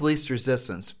path of least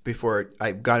resistance, before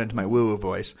I got into my woo-woo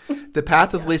voice, the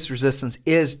path of least resistance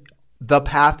is the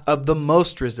path of the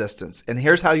most resistance. And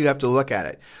here's how you have to look at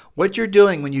it. What you're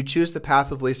doing when you choose the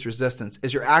path of least resistance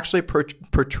is you're actually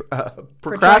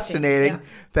procrastinating.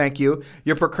 Thank you.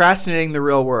 You're procrastinating the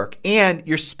real work. And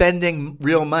you're spending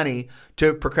real money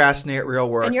to procrastinate real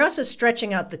work. And you're also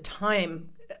stretching out the time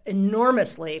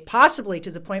enormously, possibly to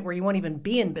the point where you won't even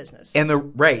be in business. And the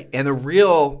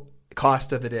real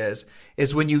cost of it is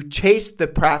when you chase the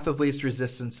path of least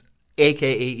resistance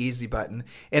aka easy button,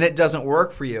 and it doesn't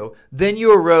work for you, then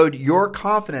you erode your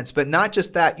confidence. But not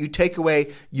just that, you take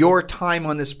away your time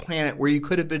on this planet where you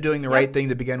could have been doing the right thing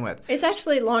to begin with. It's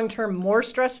actually long-term more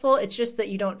stressful. It's just that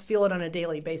you don't feel it on a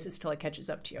daily basis till it catches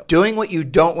up to you. Doing what you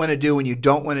don't want to do when you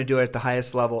don't want to do it at the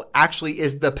highest level actually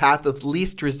is the path of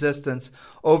least resistance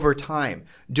over time.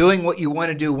 Doing what you want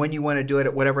to do when you want to do it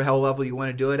at whatever hell level you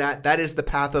want to do it at, that is the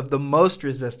path of the most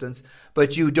resistance,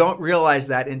 but you don't realize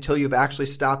that until you've actually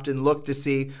stopped and looked to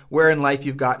see where in life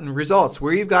you've gotten results.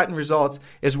 Where you've gotten results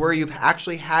is where you've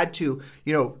actually had to,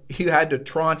 you had to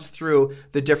trance through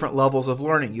the different levels of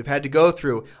learning. You've had to go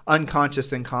through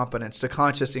unconscious incompetence to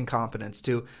conscious incompetence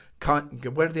to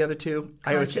what are the other two?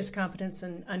 Conscious competence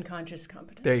and unconscious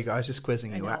competence. There you go. I was just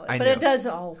quizzing you. I knew. It does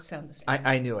all sound the same.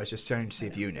 I knew. I was just trying to see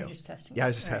if you knew. I'm just testing. Yeah, I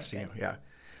was just testing you. Yeah.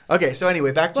 Okay. So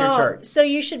anyway, back to your chart. So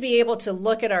you should be able to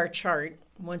look at our chart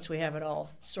once we have it all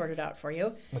sorted out for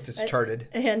you. Once it's charted.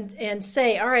 And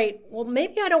say, all right, well,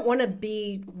 maybe I don't want to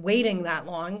be waiting that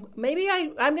long. Maybe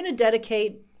I'm going to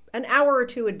dedicate an hour or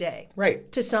two a day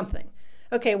to something.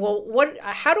 Okay, well,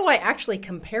 how do I actually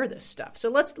compare this stuff? So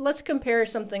let's compare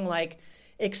something like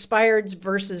expireds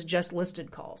versus just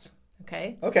listed calls.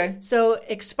 Okay. So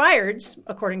expireds,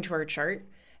 according to our chart,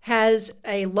 has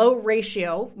a low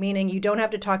ratio, meaning you don't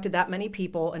have to talk to that many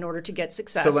people in order to get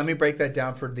success. So let me break that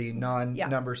down for the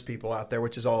non-numbers people out there,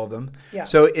 which is all of them. Yeah.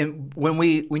 So when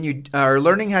you are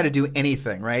learning how to do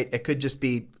anything, right? It could just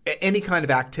be any kind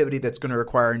of activity that's going to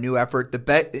require a new effort,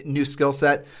 new skill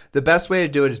set. The best way to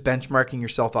do it is benchmarking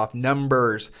yourself off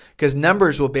numbers, because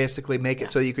numbers will basically make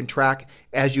it so you can track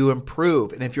as you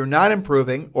improve. And if you're not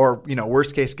improving, or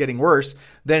worst case getting worse,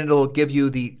 then it'll give you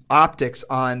the optics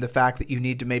on the fact that you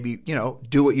need to maybe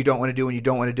do what you don't want to do when you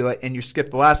don't want to do it, and you skip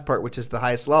the last part, which is the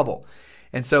highest level.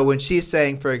 And so when she's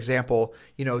saying, for example,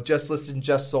 just listed,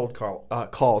 just sold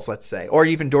calls, let's say, or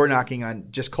even door knocking on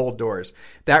just cold doors,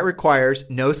 that requires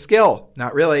no skill,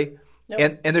 not really.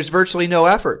 Nope. And there's virtually no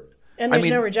effort. And there's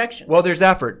no rejection. Well, there's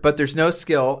effort, but there's no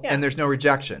skill and there's no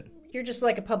rejection. You're just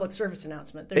like a public service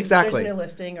announcement. There's a new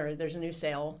listing or there's a new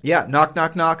sale. Yeah, knock,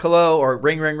 knock, knock, hello, or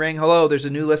ring, ring, ring, hello. There's a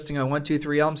new listing on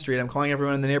 123 Elm Street. I'm calling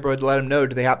everyone in the neighborhood to let them know.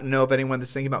 Do they happen to know of anyone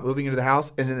that's thinking about moving into the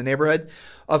house and in the neighborhood?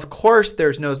 Of course,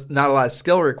 there's not a lot of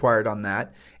skill required on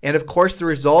that. And of course, the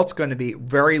result's going to be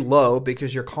very low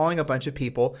because you're calling a bunch of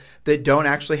people that don't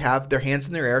actually have their hands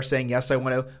in their air saying, yes, I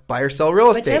want to buy or sell real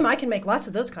estate. But Tim, I can make lots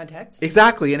of those contacts.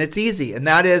 Exactly. And it's easy. And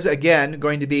that is, again,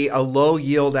 going to be a low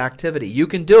yield activity. You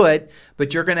can do it,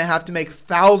 but you're going to have to make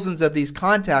thousands of these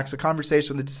contacts, a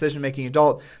conversation with a decision-making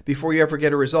adult before you ever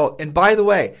get a result. And by the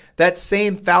way, that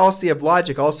same fallacy of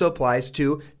logic also applies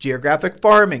to geographic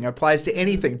farming, applies to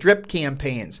anything, drip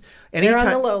campaigns. They're on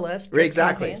the low list.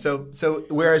 Exactly. So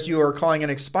whereas you are calling an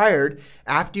expired,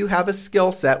 after you have a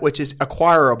skill set, which is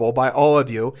acquirable by all of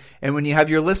you, and when you have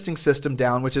your listing system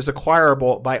down, which is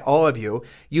acquirable by all of you,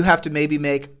 you have to maybe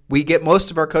we get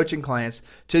most of our coaching clients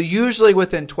to usually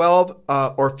within 12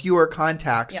 or fewer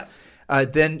contacts. Yep.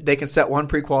 Then they can set one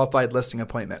pre-qualified listing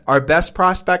appointment. Our best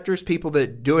prospectors, people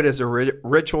that do it as a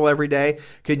ritual every day,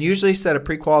 can usually set a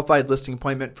pre-qualified listing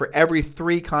appointment for every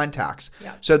 3 contacts.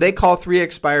 Yeah. So they call 3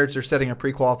 expireds, they're setting a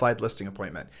pre-qualified listing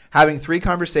appointment, having 3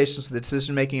 conversations with the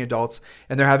decision-making adults,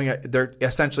 and they're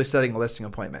essentially setting a listing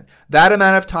appointment. That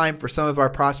amount of time for some of our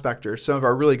prospectors, some of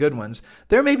our really good ones,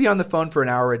 they're maybe on the phone for an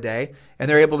hour a day, and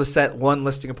they're able to set one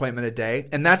listing appointment a day,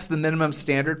 and that's the minimum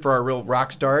standard for our real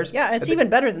rock stars. Yeah, it's even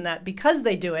better than that because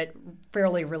they do it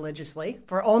fairly religiously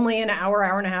for only an hour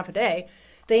and a half a day.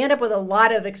 They end up with a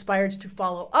lot of expireds to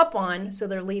follow up on, so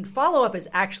their lead follow-up is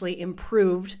actually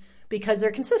improved because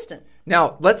they're consistent.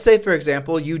 Now, let's say, for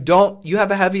example, you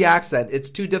have a heavy accent. It's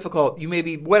too difficult. You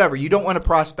maybe, whatever, you don't want to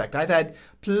prospect. I've had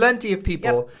plenty of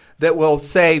people that will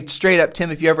say straight up, Tim,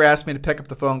 if you ever ask me to pick up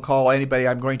the phone, call anybody,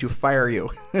 I'm going to fire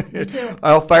you. Me too.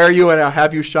 I'll fire you and I'll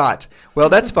have you shot. Well,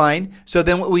 that's fine. So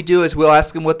then what we do is we'll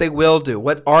ask them what they will do.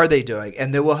 What are they doing?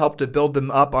 And then we'll help to build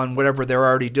them up on whatever they're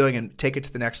already doing and take it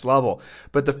to the next level.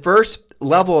 But the first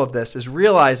level of this is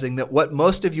realizing that what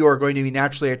most of you are going to be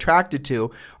naturally attracted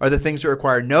to are the things that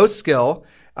require no skill,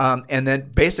 and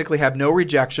then basically have no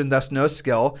rejection, thus no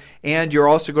skill, and you're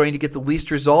also going to get the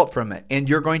least result from it. And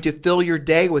you're going to fill your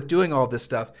day with doing all this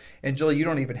stuff. And Julie, you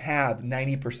don't even have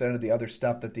 90% of the other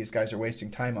stuff that these guys are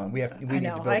wasting time on. We need to build this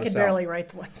out. I can barely write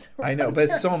the ones. I know, but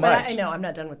it's so much. I know, I'm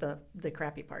not done with the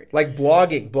crappy part. Like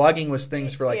blogging. Blogging was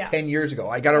things for 10 years ago.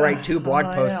 I got to write 2 blog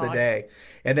posts a day.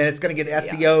 And then it's going to get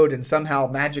SEO'd, and somehow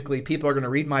magically people are going to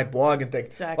read my blog and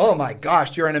think, oh my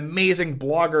gosh, you're an amazing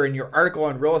blogger, and your article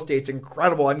on real estate's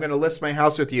incredible. incredible. I'm going to list my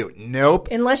house with you. Nope.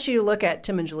 Unless you look at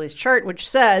Tim and Julie's chart, which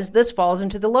says this falls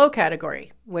into the low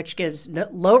category, which gives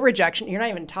low rejection. You're not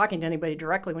even talking to anybody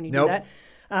directly when you do that.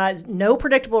 No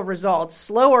predictable results,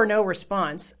 slow or no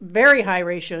response, very high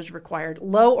ratios required,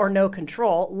 low or no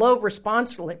control, low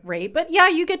response rate. But yeah,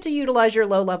 you get to utilize your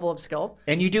low level of skill.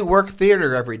 And you do work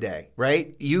theater every day,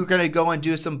 right? You're going to go and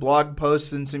do some blog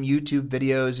posts and some YouTube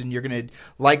videos, and you're going to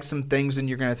like some things, and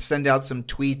you're going to send out some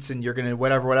tweets, and you're going to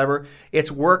whatever.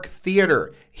 It's work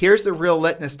theater. Here's the real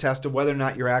litmus test of whether or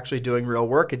not you're actually doing real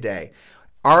work a day.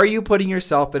 Are you putting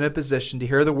yourself in a position to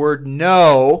hear the word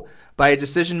no by a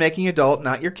decision-making adult,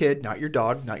 not your kid, not your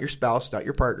dog, not your spouse, not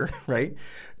your partner, right?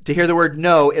 To hear the word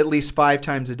no at least 5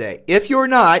 times a day. If you're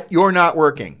not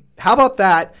working. How about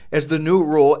that as the new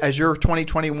rule, as your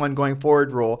 2021 going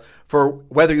forward rule for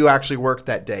whether you actually worked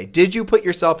that day? Did you put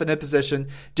yourself in a position?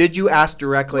 Did you ask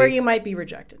directly? Where you might be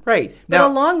rejected. Right. But now,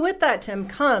 along with that, Tim,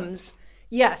 comes...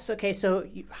 Yes. Okay. So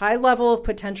high level of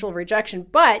potential rejection,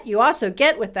 but you also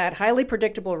get with that highly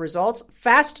predictable results,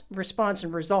 fast response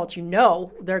and results. You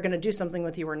know they're going to do something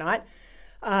with you or not.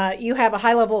 You have a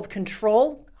high level of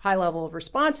control, high level of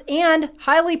response, and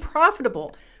highly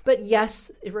profitable. But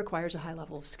yes, it requires a high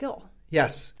level of skill.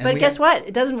 Yes. But guess what?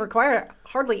 It doesn't require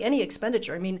hardly any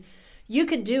expenditure. I mean, you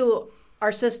could do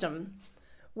our system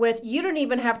with, you don't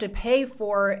even have to pay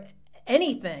for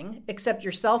anything except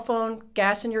your cell phone,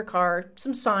 gas in your car,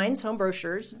 some signs, home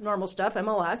brochures, normal stuff,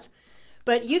 MLS.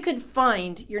 But you could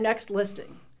find your next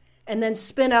listing and then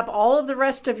spin up all of the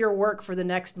rest of your work for the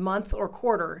next month or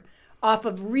quarter off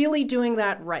of really doing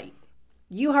that right.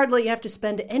 You hardly have to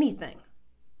spend anything.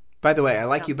 By the way, I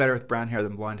like you better with brown hair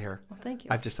than blonde hair. Well, thank you.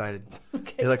 I've decided.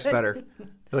 Okay. It looks better. It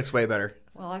looks way better.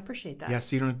 Well, I appreciate that. Yeah,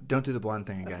 so you don't do the blonde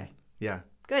thing again. Okay. Yeah.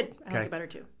 Good. I like it better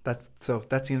too. That's the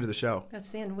end of the show. That's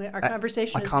the end. Our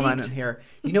conversation is comment peaked. in here.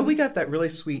 You know, we got that really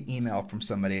sweet email from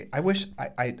somebody. I wish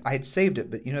I had saved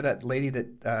it, but you know that lady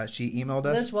that she emailed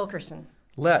us? Liz Wilkerson.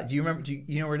 Do you remember? Do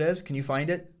you know where it is? Can you find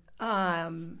it? I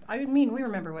mean, we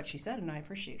remember what she said, and I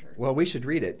appreciate her. Well, we should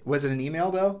read it. Was it an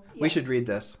email, though? Yes. We should read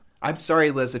this. I'm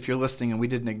sorry, Liz, if you're listening and we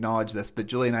didn't acknowledge this, but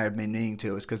Julie and I have been meaning to.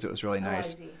 It was because it was really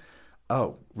nice. L-I-Z.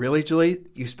 Oh, really, Julie?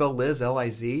 You spell Liz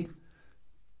L-I-Z?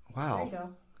 Wow. There you go.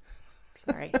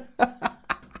 Sorry.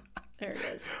 There it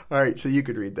is. All right, so you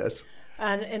could read this.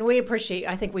 And we appreciate,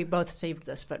 I think we both saved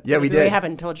this, but yeah, we did. We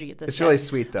haven't told you this It's yet. really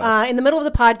sweet, though. In the middle of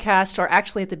the podcast, or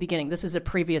actually at the beginning, this is a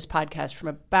previous podcast from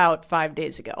about 5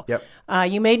 days ago. Yep.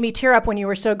 You made me tear up when you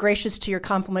were so gracious to your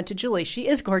compliment to Julie. She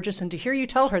is gorgeous, and to hear you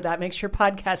tell her that makes your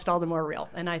podcast all the more real.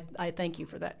 And I thank you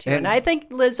for that, too. And I think,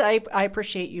 Liz, I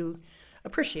appreciate you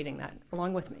appreciating that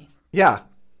along with me. Yeah.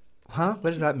 Huh? What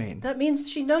does that mean? That means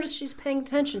she noticed she's paying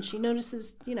attention. She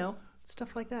notices,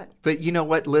 stuff like that. But you know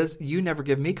what, Liz? You never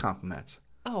give me compliments.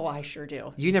 Oh, I sure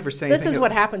do. You never say This anything. is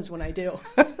what happens when I do.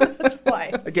 That's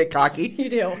why. I get cocky. You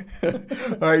do.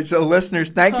 All right, so listeners,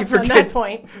 thank you for On that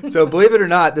point. So believe it or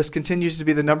not, this continues to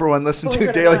be the number one listened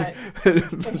to daily.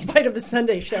 In spite of the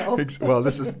Sunday show. Well,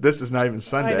 this is not even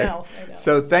Sunday. I know.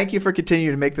 So thank you for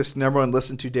continuing to make this the number one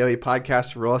listened to daily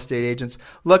podcast for real estate agents.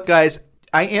 Look, guys,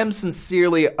 I am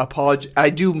sincerely apologetic. I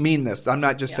do mean this. I'm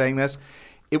not just saying this.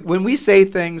 When we say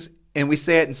things and we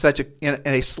say it in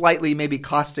a slightly maybe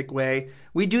caustic way,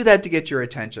 we do that to get your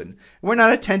attention. We're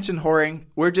not attention whoring.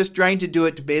 We're just trying to do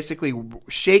it to basically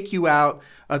shake you out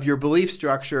of your belief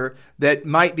structure that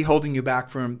might be holding you back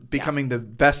from becoming the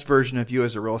best version of you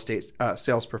as a real estate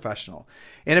sales professional.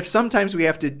 And if sometimes we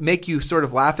have to make you sort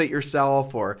of laugh at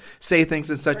yourself or say things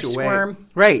in such a way,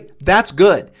 right, that's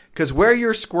good. Because where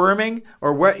you're squirming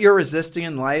or what you're resisting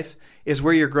in life is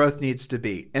where your growth needs to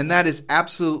be. And that is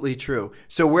absolutely true.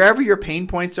 So wherever your pain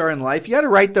points are in life, you got to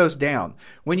write those down.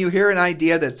 When you hear an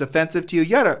idea that's offensive to you, you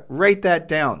got to write that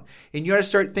down. And you got to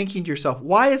start thinking to yourself,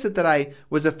 why is it that I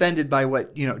was offended by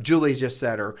what, Julie just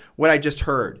said or what I just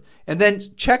heard? And then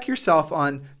check yourself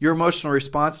on your emotional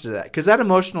response to that. Because that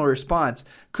emotional response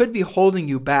could be holding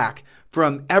you back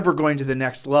from ever going to the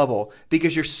next level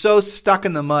because you're so stuck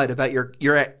in the mud about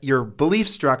your belief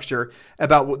structure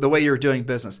about the way you're doing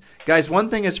business. Guys, one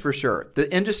thing is for sure.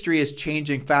 The industry is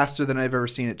changing faster than I've ever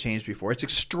seen it change before. It's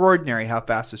extraordinary how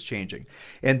fast it's changing.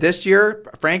 And this year,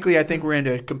 frankly, I think we're in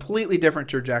a completely different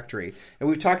trajectory. And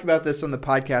we've talked about this on the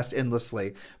podcast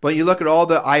endlessly. But you look at all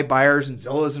the iBuyers and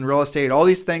Zillows and real estate, all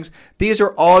these things, these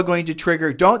are all going to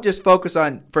trigger. Don't just focus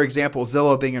on, for example,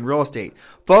 Zillow being in real estate.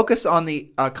 Focus on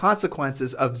the consequences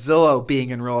of Zillow being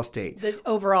in real estate. The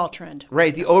overall trend.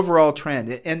 Right, the overall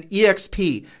trend. And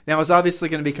EXP now is obviously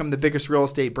going to become the biggest real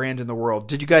estate brand in the world.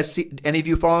 Did you guys see, any of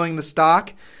you following the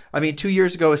stock? I mean, 2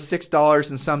 years ago it was $6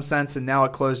 and some cents, and now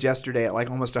it closed yesterday at like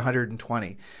almost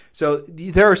 120. So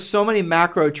there are so many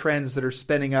macro trends that are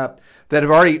spinning up that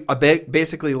have already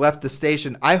basically left the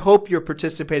station. I hope you're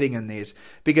participating in these,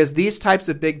 because these types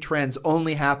of big trends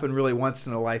only happen really once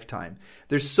in a lifetime.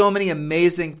 There's so many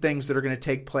amazing things that are going to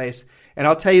take place. And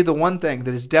I'll tell you the one thing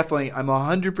that is definitely, I'm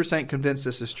 100% convinced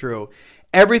this is true.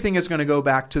 Everything is going to go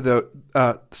back to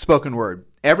the spoken word.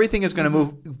 Everything is going to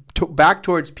move back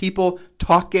towards people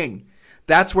talking.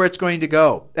 That's where it's going to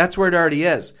go. That's where it already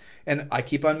is. And I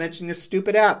keep on mentioning this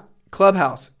stupid app,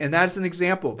 Clubhouse. And that's an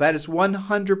example. That is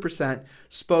 100%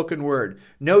 spoken word.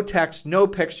 No text, no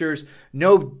pictures,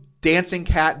 no dancing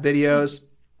cat videos.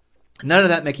 None of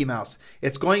that Mickey Mouse.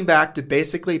 It's going back to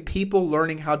basically people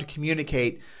learning how to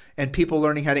communicate and people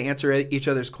learning how to answer each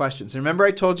other's questions. And remember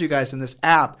I told you guys in this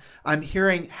app, I'm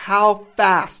hearing how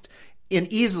fast and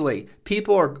easily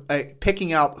people are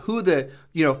picking out who the,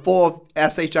 full of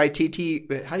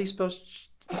SHITT, how do you spell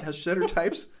shitter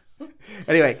types?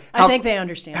 Anyway, I think they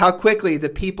understand how quickly the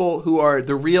people who are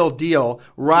the real deal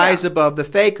rise above the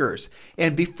fakers.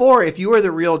 And before, if you were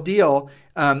the real deal,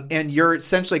 and you're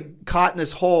essentially caught in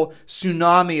this whole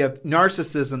tsunami of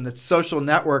narcissism that's social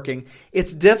networking,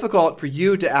 it's difficult for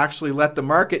you to actually let the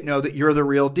market know that you're the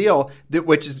real deal,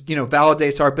 which is,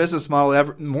 validates our business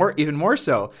model even more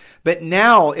so. But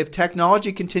now, if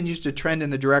technology continues to trend in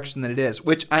the direction that it is,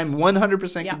 which I'm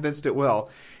 100% convinced it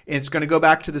will, and it's going to go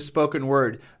back to the spoken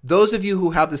word, those of you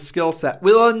who have the skill set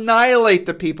will annihilate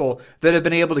the people that have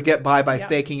been able to get by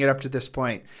faking it up to this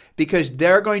point, because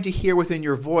they're going to hear within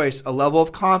your voice a level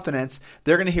of confidence.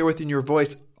 They're going to hear within your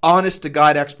voice honest to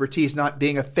God expertise, not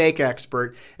being a fake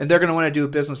expert, and they're going to want to do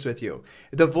business with you.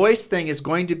 The voice thing is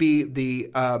going to be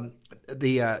the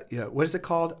what is it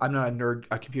called? I'm not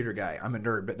a computer guy. I'm a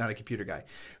nerd, but not a computer guy.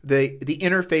 The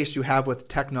interface you have with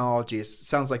technology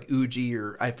sounds like Uji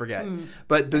or I forget.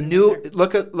 But the new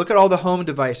look at all the home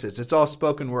devices. It's all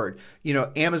spoken word.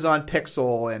 Amazon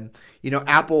Pixel and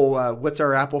Apple. What's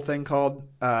our Apple thing called?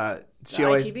 She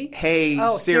always, hey,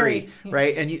 Siri,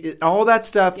 right? And all that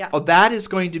stuff, that is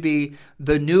going to be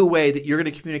the new way that you're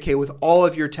going to communicate with all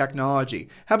of your technology.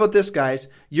 How about this, guys?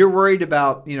 You're worried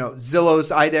about, Zillow's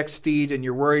IDEX feed, and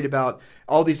you're worried about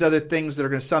all these other things that are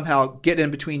going to somehow get in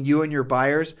between you and your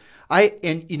buyers. I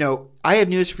have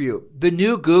news for you. The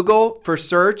new Google for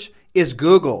search is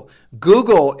Google.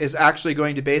 Google is actually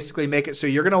going to basically make it so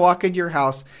you're going to walk into your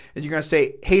house and you're going to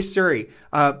say, hey, Siri,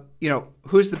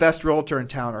 who's the best realtor in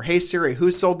town? Or, hey, Siri,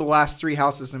 who sold the last 3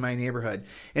 houses in my neighborhood?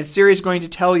 And Siri is going to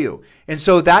tell you. And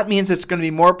so that means it's going to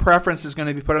be more preference is going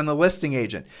to be put on the listing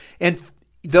agent. And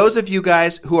those of you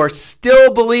guys who are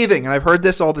still believing, and I've heard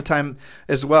this all the time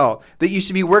as well, that you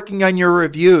should be working on your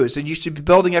reviews and you should be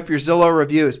building up your Zillow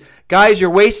reviews. Guys, you're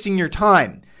wasting your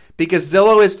time. Because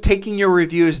Zillow is taking your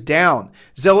reviews down.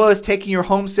 Zillow is taking your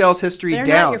home sales history down.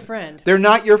 They're not your friend. They're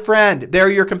not your friend. They're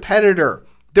your competitor.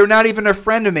 They're not even a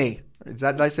friend of me.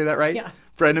 Did I say that right? Yeah.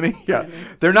 Friend of me? Yeah.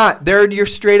 They're not. They're your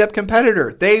straight up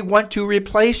competitor. They want to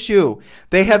replace you.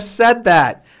 They have said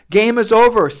that. Game is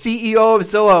over. CEO of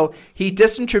Zillow, he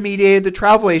disintermediated the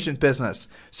travel agent business.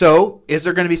 So is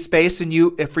there going to be space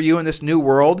for you in this new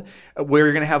world where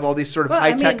you're going to have all these sort of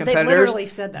high-tech competitors? They literally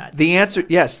said that. The answer,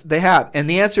 yes, they have. And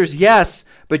the answer is yes,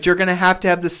 but you're going to have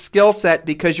the skill set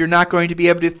because you're not going to be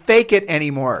able to fake it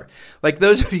anymore. Like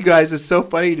those of you guys, it's so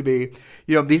funny to me,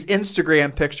 these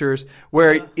Instagram pictures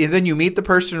where and then you meet the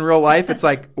person in real life. It's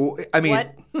like, I mean,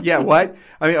 what? Yeah, what?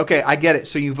 I mean, okay, I get it.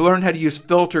 So you've learned how to use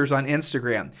filters on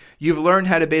Instagram. You've learned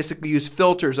how to basically use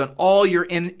filters on all your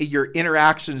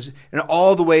interactions and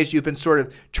all the ways you've been sort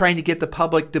of trying to get the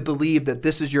public to believe that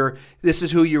this is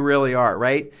who you really are,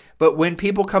 right? But when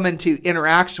people come into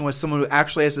interaction with someone who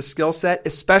actually has a skill set,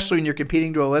 especially when you're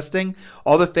competing to a listing,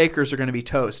 all the fakers are going to be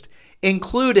toast,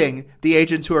 including the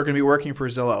agents who are going to be working for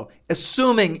Zillow,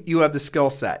 assuming you have the skill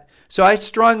set. So I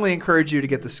strongly encourage you to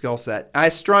get the skill set. I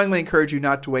strongly encourage you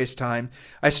not to waste time.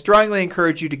 I strongly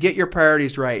encourage you to get your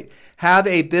priorities right. Have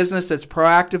a business that's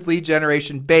proactive lead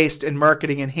generation based and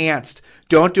marketing enhanced.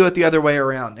 Don't do it the other way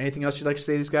around. Anything else you'd like to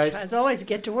say to these guys? As always,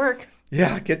 get to work.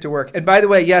 Yeah, get to work. And by the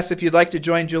way, yes, if you'd like to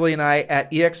join Julie and I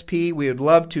at EXP, we would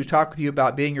love to talk with you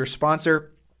about being your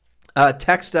sponsor.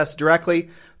 Text us directly,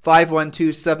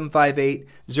 512-758-0206,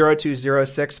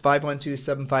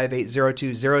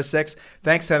 512-758-0206.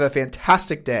 Thanks, and have a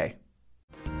fantastic day.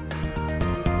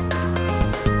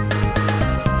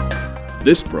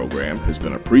 This program has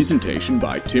been a presentation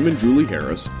by Tim and Julie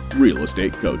Harris, Real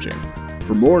Estate Coaching.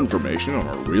 For more information on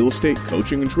our real estate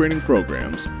coaching and training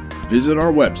programs, visit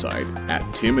our website at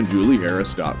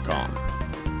timandjulieharris.com.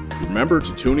 Remember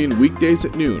to tune in weekdays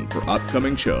at noon for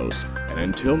upcoming shows, and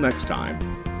until next time,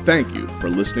 Thank you for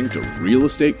listening to Real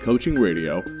Estate Coaching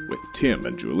Radio with Tim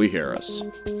and Julie Harris.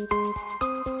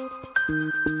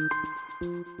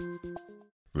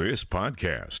 This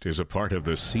podcast is a part of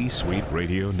the C-Suite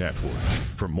Radio Network.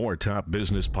 For more top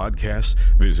business podcasts,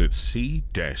 visit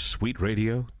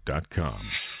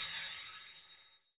c-suiteradio.com.